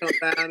he come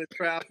down and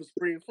try for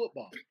spring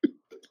football.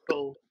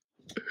 So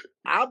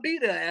I'll be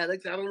there,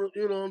 Alex. I don't know,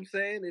 you know what I'm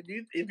saying?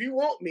 If you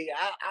want me,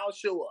 I'll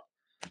show up.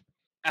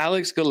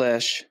 Alex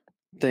Golesh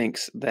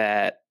thinks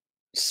that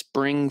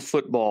spring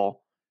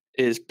football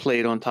is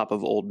played on top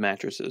of old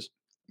mattresses.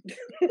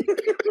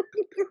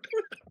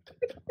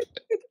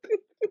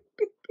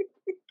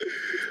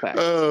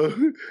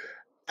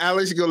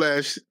 Alex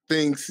Golesh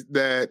thinks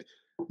that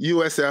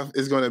USF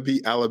is going to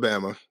beat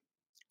Alabama.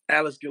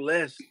 Alex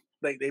Golesh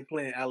think they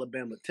playing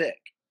Alabama Tech.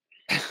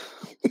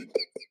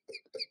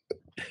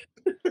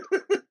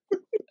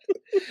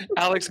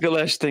 Alex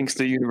Golesh thinks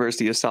the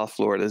University of South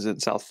Florida is in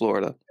South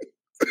Florida.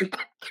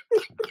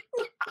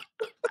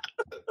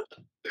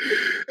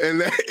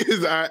 And that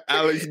is our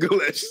Alex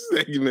Golesh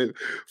segment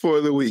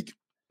for the week.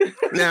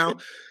 Now,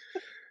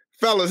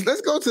 fellas,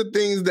 let's go to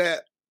things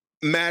that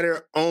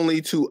matter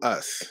only to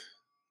us.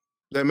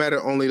 That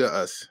matter only to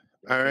us.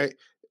 All right.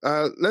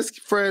 Let's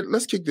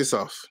kick this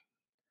off.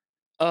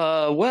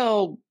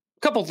 Well,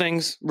 couple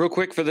things real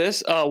quick for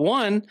this.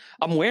 One,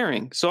 I'm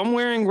wearing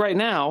right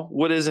now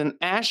what is an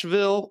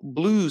Asheville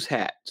Blues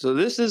hat. So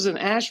this is an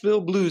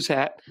Asheville Blues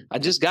hat. I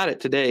just got it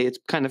today. It's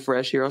kind of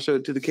fresh here. I'll show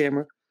it to the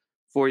camera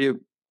for you.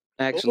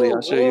 Actually,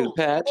 I'll show you the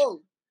patch.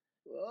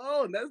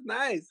 Oh, that's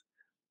nice.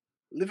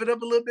 Lift it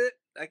up a little bit.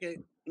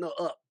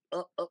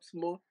 Up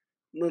some more.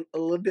 A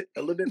little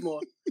bit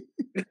more.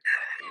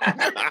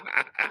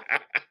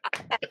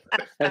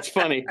 That's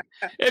funny.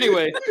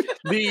 Anyway,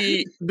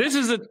 I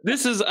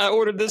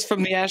ordered this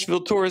from the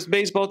Asheville Tourist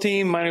baseball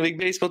team, minor league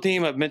baseball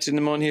team. I've mentioned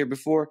them on here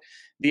before.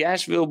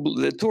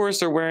 The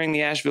Tourists are wearing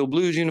the Asheville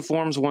Blues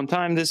uniforms one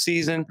time this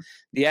season.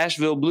 The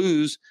Asheville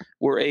Blues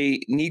were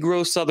a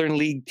Negro Southern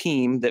League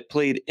team that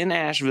played in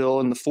Asheville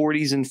in the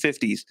 40s and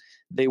 50s.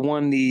 They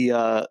won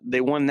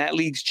that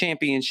league's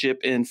championship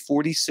in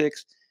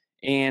 46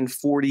 and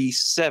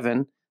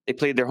 47. They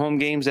played their home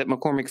games at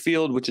McCormick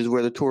Field, which is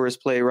where the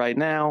Tourists play right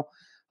now.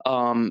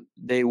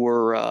 They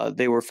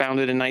were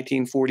founded in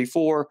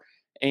 1944,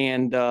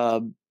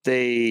 and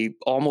they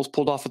almost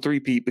pulled off a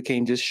three-peat,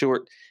 became just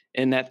short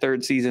in that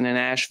third season in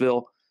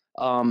Asheville.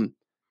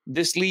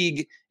 This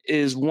league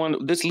was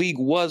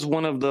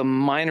one of the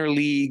minor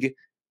league,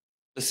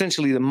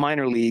 essentially the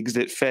minor leagues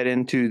that fed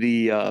into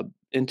the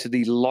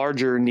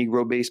larger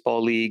Negro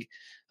Baseball League.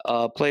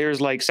 Players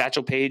like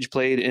Satchel Paige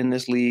played in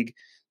this league.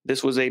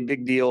 This was a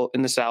big deal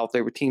in the South.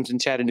 There were teams in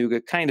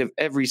Chattanooga, kind of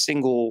every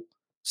single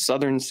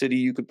Southern city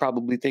you could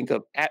probably think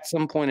of at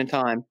some point in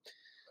time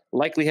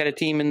likely had a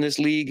team in this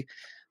league.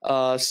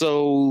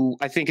 So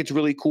I think it's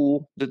really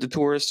cool that the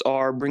Tourists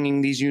are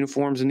bringing these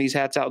uniforms and these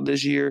hats out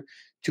this year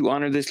to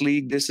honor this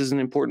league. This is an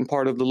important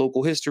part of the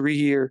local history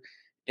here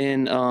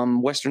in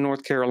Western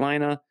North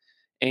Carolina.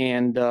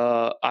 And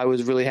I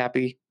was really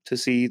happy to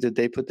see that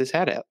they put this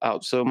hat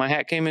out. So my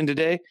hat came in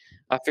today.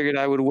 I figured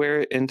I would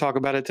wear it and talk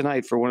about it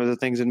tonight for one of the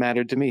things that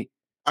mattered to me.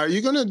 Are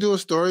you going to do a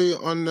story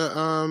on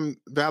the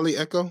Valley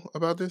Echo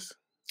about this?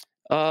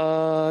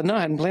 No, I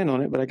hadn't planned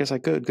on it, but I guess I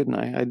could, couldn't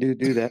I? I do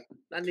that.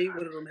 I need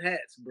one of them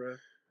hats, bro.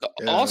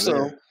 Yeah,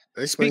 also,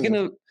 speaking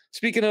of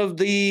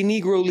the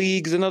Negro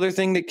Leagues, another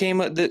thing that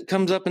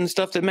comes up and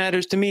stuff that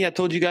matters to me. I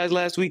told you guys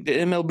last week that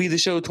MLB The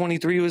Show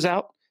 23 was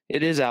out.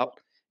 It is out.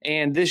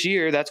 And this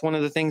year, that's one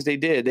of the things they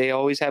did. They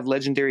always have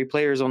legendary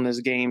players on this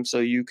game, so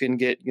you can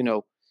get,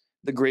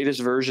 the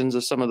greatest versions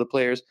of some of the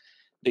players.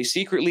 They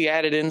secretly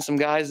added in some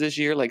guys this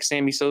year, like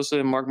Sammy Sosa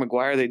and Mark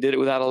McGwire. They did it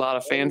without a lot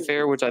of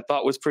fanfare, which I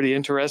thought was pretty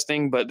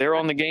interesting, but they're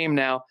on the game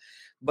now.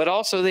 But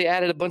also they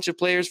added a bunch of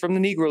players from the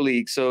Negro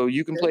League. So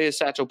you can play as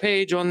Satchel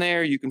Paige on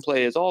there. You can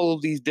play as all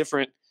of these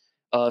different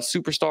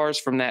superstars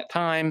from that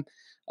time,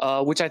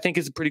 which I think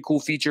is a pretty cool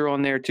feature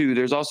on there too.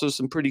 There's also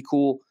some pretty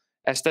cool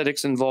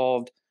aesthetics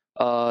involved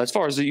as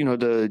far as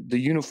the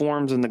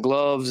uniforms and the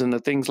gloves and the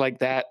things like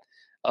that,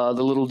 the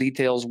little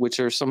details, which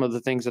are some of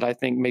the things that I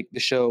think make the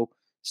show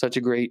such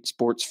a great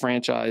sports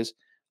franchise.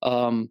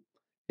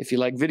 If you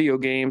like video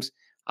games,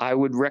 I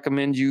would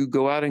recommend you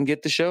go out and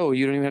get the show.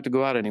 You don't even have to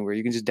go out anywhere.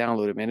 You can just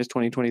download it, man. It's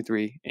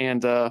 2023.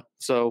 And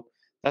so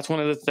that's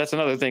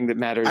another thing that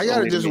matters. I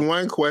got just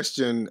one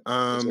question.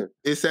 Sure.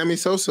 Is Sammy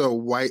Sosa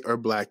white or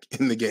black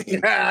in the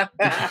game?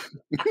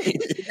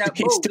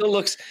 he still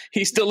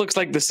looks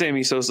like the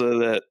Sammy Sosa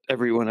that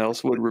everyone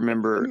else would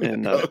remember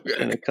in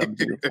a Cubs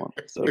uniform.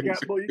 So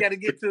you got to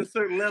get to a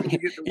certain level to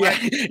get the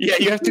white. Yeah,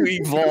 you have to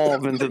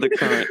evolve into the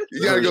current.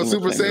 You got to go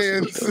Super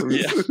Saiyan.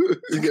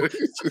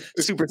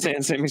 Super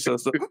Saiyan Sammy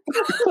Sosa.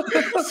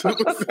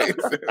 Super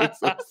Saiyan Sammy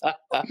Sosa.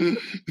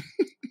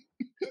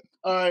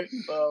 All right.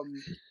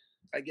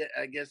 I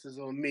guess it's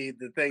on me.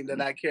 The thing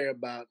that I care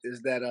about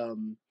is that I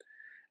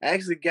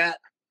actually got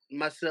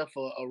myself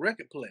a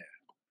record player,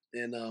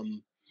 and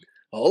an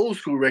old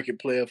school record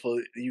player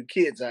for you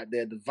kids out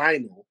there, the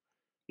vinyl,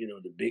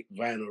 the big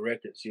vinyl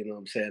records. You know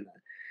what I'm saying?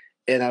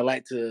 And I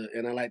like to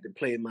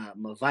play my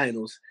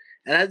vinyls.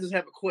 And I just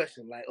have a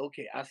question. Like,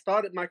 okay, I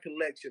started my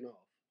collection off.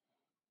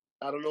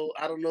 I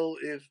don't know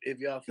if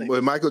y'all think.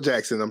 With Michael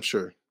Jackson, I'm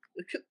sure.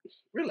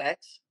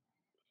 Relax.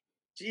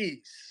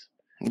 Jeez.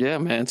 Yeah,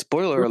 man.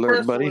 Spoiler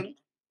alert, buddy.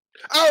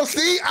 Oh,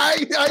 see, I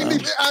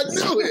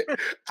knew it.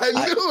 I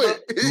knew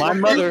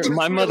it.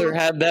 My mother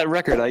had that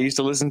record. I used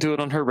to listen to it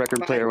on her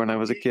record player when I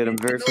was a kid. I'm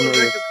very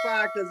familiar. It's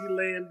fire because he's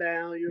laying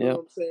down. You know what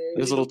I'm saying?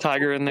 There's a little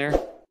tiger in there.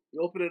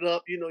 You open it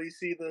up. You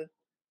see the.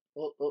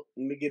 Oh, let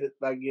me get it.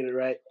 If I get it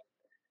right.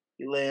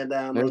 You laying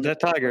down. There's that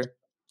tiger.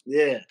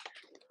 Yeah.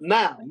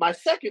 Now, my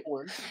second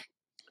one.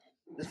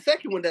 The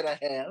second one that I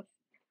have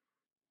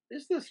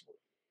is this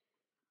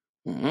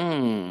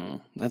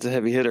one. That's a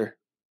heavy hitter.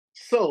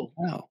 So,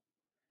 wow.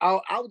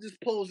 I'll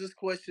just pose this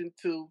question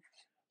to,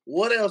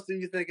 what else do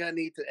you think I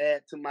need to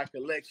add to my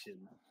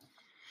collection?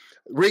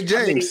 Rick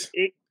James.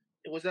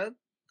 What's that?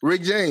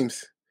 Rick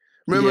James.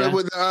 Remember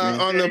with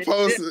on the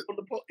post?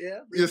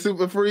 Your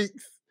Super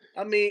Freaks.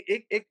 I mean,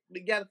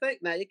 you got to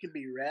think now. It could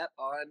be rap,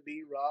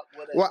 R&B, rock,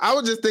 whatever. Well, I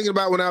was just thinking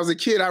about when I was a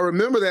kid. I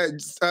remember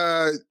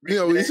that, we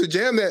used to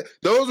jam that.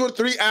 Those were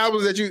 3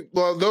 albums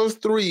those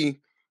 3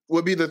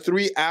 would be the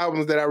 3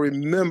 albums that I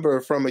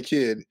remember from a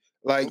kid.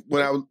 Like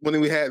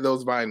when we had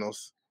those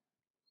vinyls.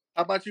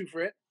 How about you,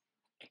 Fred?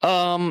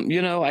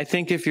 I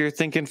think if you're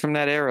thinking from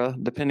that era,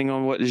 depending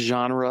on what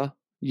genre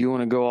you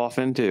want to go off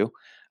into,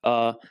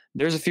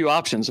 there's a few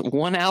options.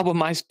 One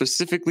album I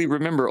specifically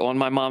remember on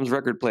my mom's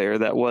record player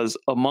that was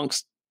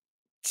amongst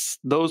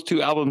those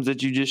 2 albums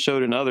that you just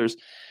showed and others.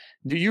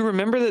 Do you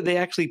remember that they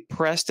actually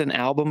pressed an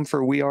album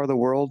for We Are the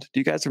World?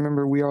 Do you guys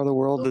remember We Are the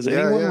World? Does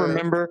anyone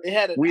remember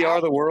We Are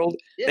the World?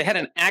 Yeah, they had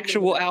an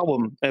actual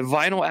album, a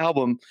vinyl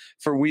album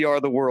for We Are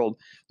the World,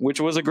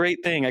 which was a great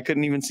thing. I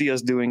couldn't even see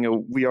us doing a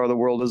We Are the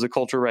World as a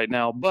culture right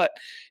now, but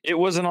it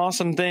was an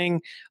awesome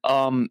thing.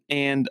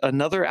 And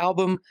another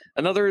album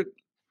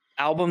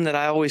that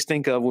I always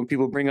think of when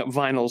people bring up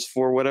vinyls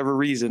for whatever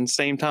reason,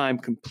 same time,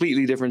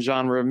 completely different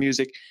genre of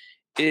music,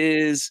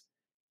 is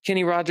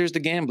Kenny Rogers' The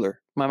Gambler.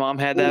 My mom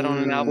had that on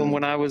an album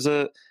when I was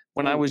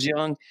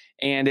young,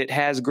 and it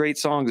has great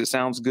songs. It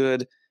sounds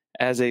good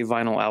as a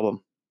vinyl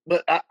album.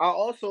 But I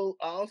also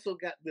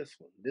got this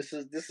one. This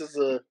is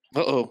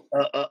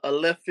a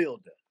left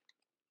fielder.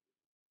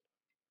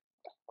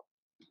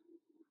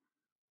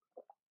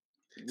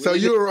 So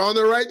you were on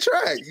the right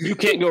track. You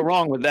can't go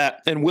wrong with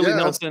that. And Willie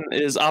Nelson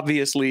is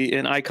obviously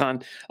an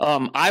icon.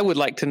 I would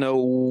like to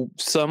know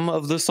some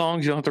of the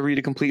songs. You don't have to read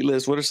a complete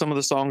list. What are some of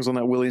the songs on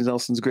that Willie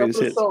Nelson's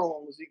greatest hits?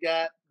 Songs. You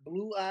got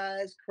Blue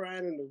Eyes,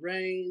 Crying in the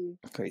Rain.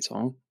 Great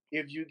song.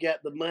 If You Got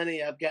the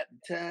Money, I've Got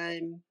the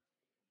Time.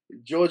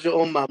 Georgia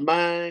on My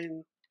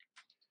Mind.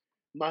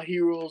 My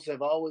Heroes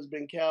Have Always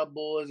Been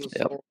Cowboys, and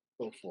so on and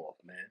so forth,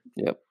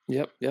 man.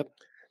 Yep.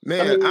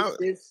 Man,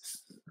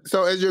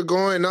 so as you're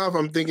going off,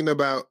 I'm thinking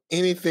about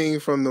anything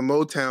from the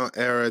Motown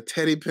era,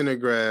 Teddy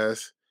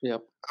Pendergrass.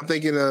 Yep. I'm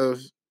thinking of.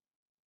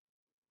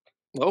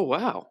 Oh,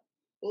 wow.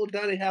 Oh,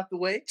 Donny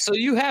Hathaway. So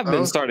you have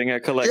been starting a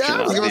collection. Yeah,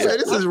 I was going to say,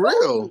 this is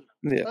real.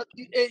 Yeah.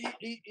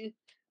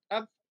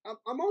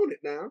 I'm on it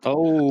now.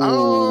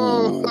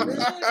 Oh.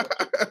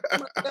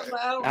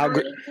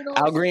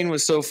 Al Green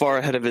was so far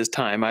ahead of his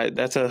time.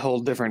 That's a whole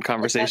different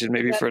conversation,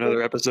 maybe for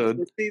another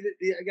episode.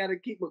 I got to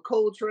keep my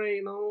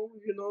Coltrane on,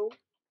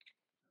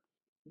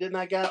 Then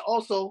I got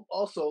also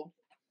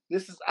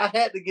I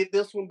had to get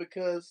this one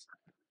because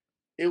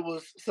it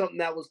was something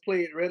that was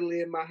played readily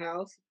in my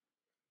house.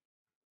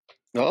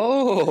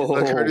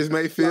 Oh, Curtis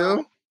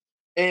Mayfield.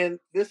 And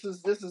this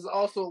is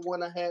also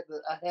one I had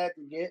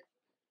to get.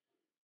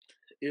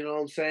 You know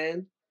what I'm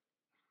saying?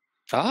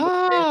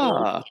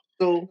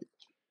 So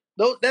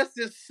that's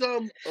just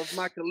some of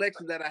my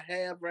collection that I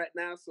have right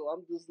now. So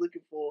I'm just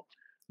looking for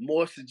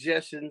more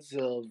suggestions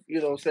of,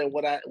 what I'm saying,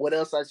 what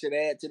else I should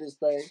add to this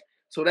thing.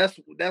 So that's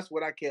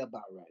what I care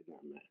about right now,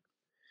 man.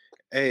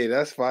 Hey,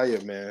 that's fire,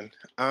 man.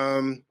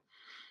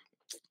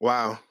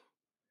 Wow.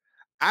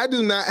 I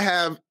do not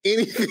have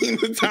anything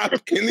to top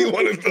any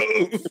one of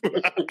those.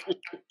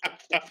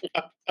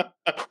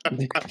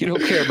 You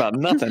don't care about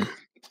nothing.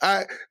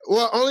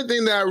 Only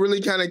thing that I really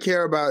kind of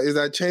care about is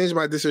I changed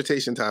my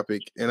dissertation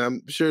topic, and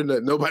I'm sure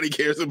that nobody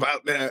cares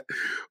about that.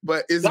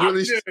 But it's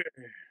really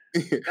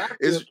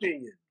it's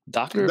opinion.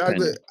 Doctor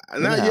opinion.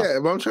 Not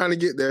yet, but I'm trying to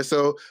get there.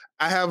 So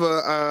I have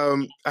a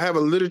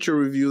literature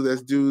review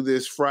that's due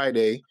this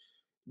Friday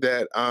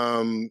that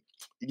I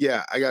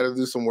got to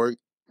do some work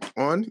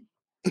on.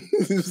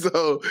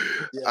 So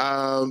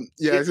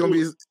it's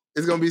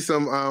gonna be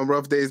some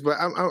rough days, but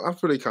I'm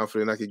pretty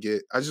confident I could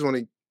get. I just want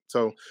to.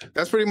 So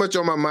that's pretty much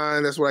on my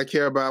mind. That's what I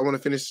care about. I want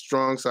to finish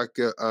strong, so I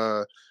could.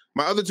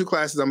 My other 2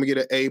 classes, I'm gonna get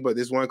an A, but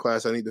this one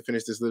class I need to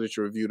finish this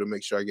literature review to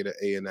make sure I get an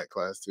A in that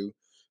class too.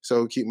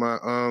 So keep my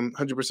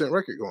 100%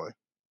 record going.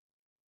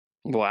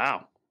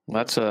 Wow.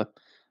 That's a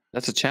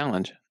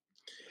challenge.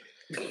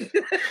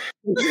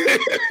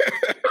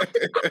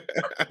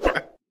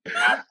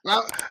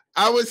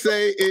 I would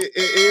say it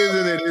is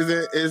and it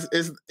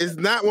isn't. It's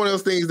not one of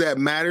those things that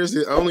matters.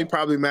 It only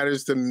probably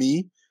matters to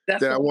me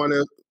that I want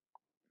to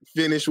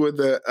finish with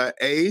a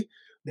A.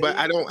 But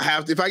I don't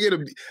have to. If I get a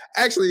B,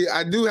 actually,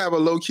 I do have a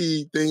low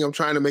key thing. I'm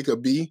trying to make a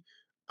B,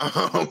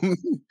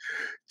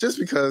 just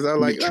because I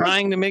like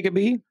trying to make a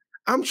B.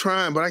 I'm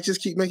trying, but I just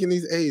keep making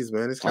these A's,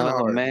 man. It's kind of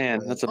hard. Oh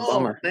man, that's a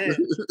bummer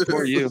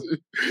for you.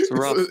 It's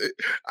rough.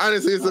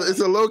 Honestly, it's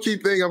a low key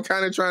thing I'm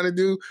kind of trying to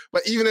do.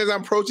 But even as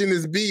I'm approaching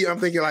this B, I'm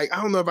thinking like, I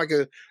don't know if I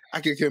could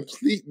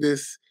complete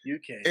this. You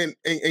can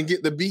and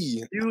get the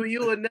B. You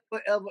will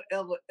never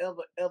ever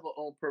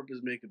on purpose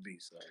make a B,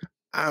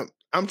 son.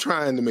 I'm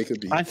trying to make a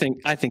B. I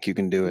think you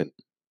can do it.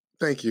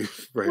 Thank you,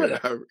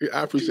 Brad.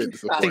 I appreciate the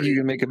support. I think you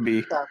can make a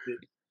B. Stop it.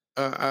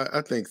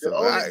 I think so. The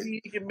only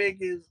B you can make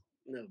is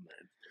no, man.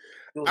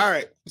 All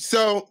right.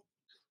 So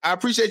I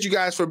appreciate you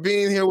guys for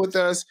being here with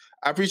us.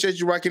 I appreciate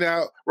you rocking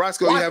out.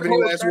 Roscoe, you have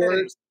any last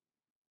words?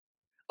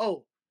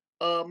 Oh,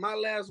 my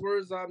last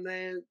words are,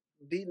 man,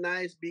 be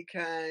nice, be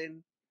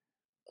kind,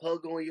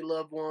 hug on your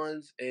loved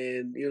ones,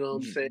 and you know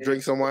what I'm saying?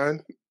 Drink some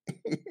wine.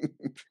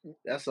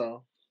 That's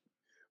all.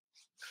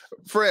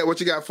 Fred, what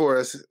you got for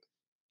us?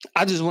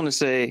 I just want to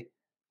say,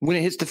 when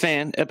it hits the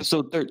fan,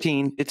 episode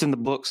 13, it's in the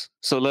books.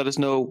 So let us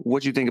know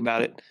what you think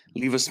about it.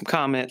 Leave us some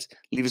comments.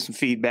 Leave us some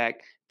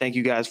feedback. Thank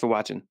you guys for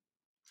watching.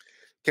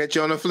 Catch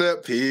you on the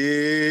flip.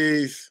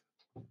 Peace.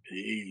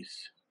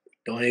 Peace.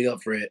 Don't hang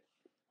up, Fred.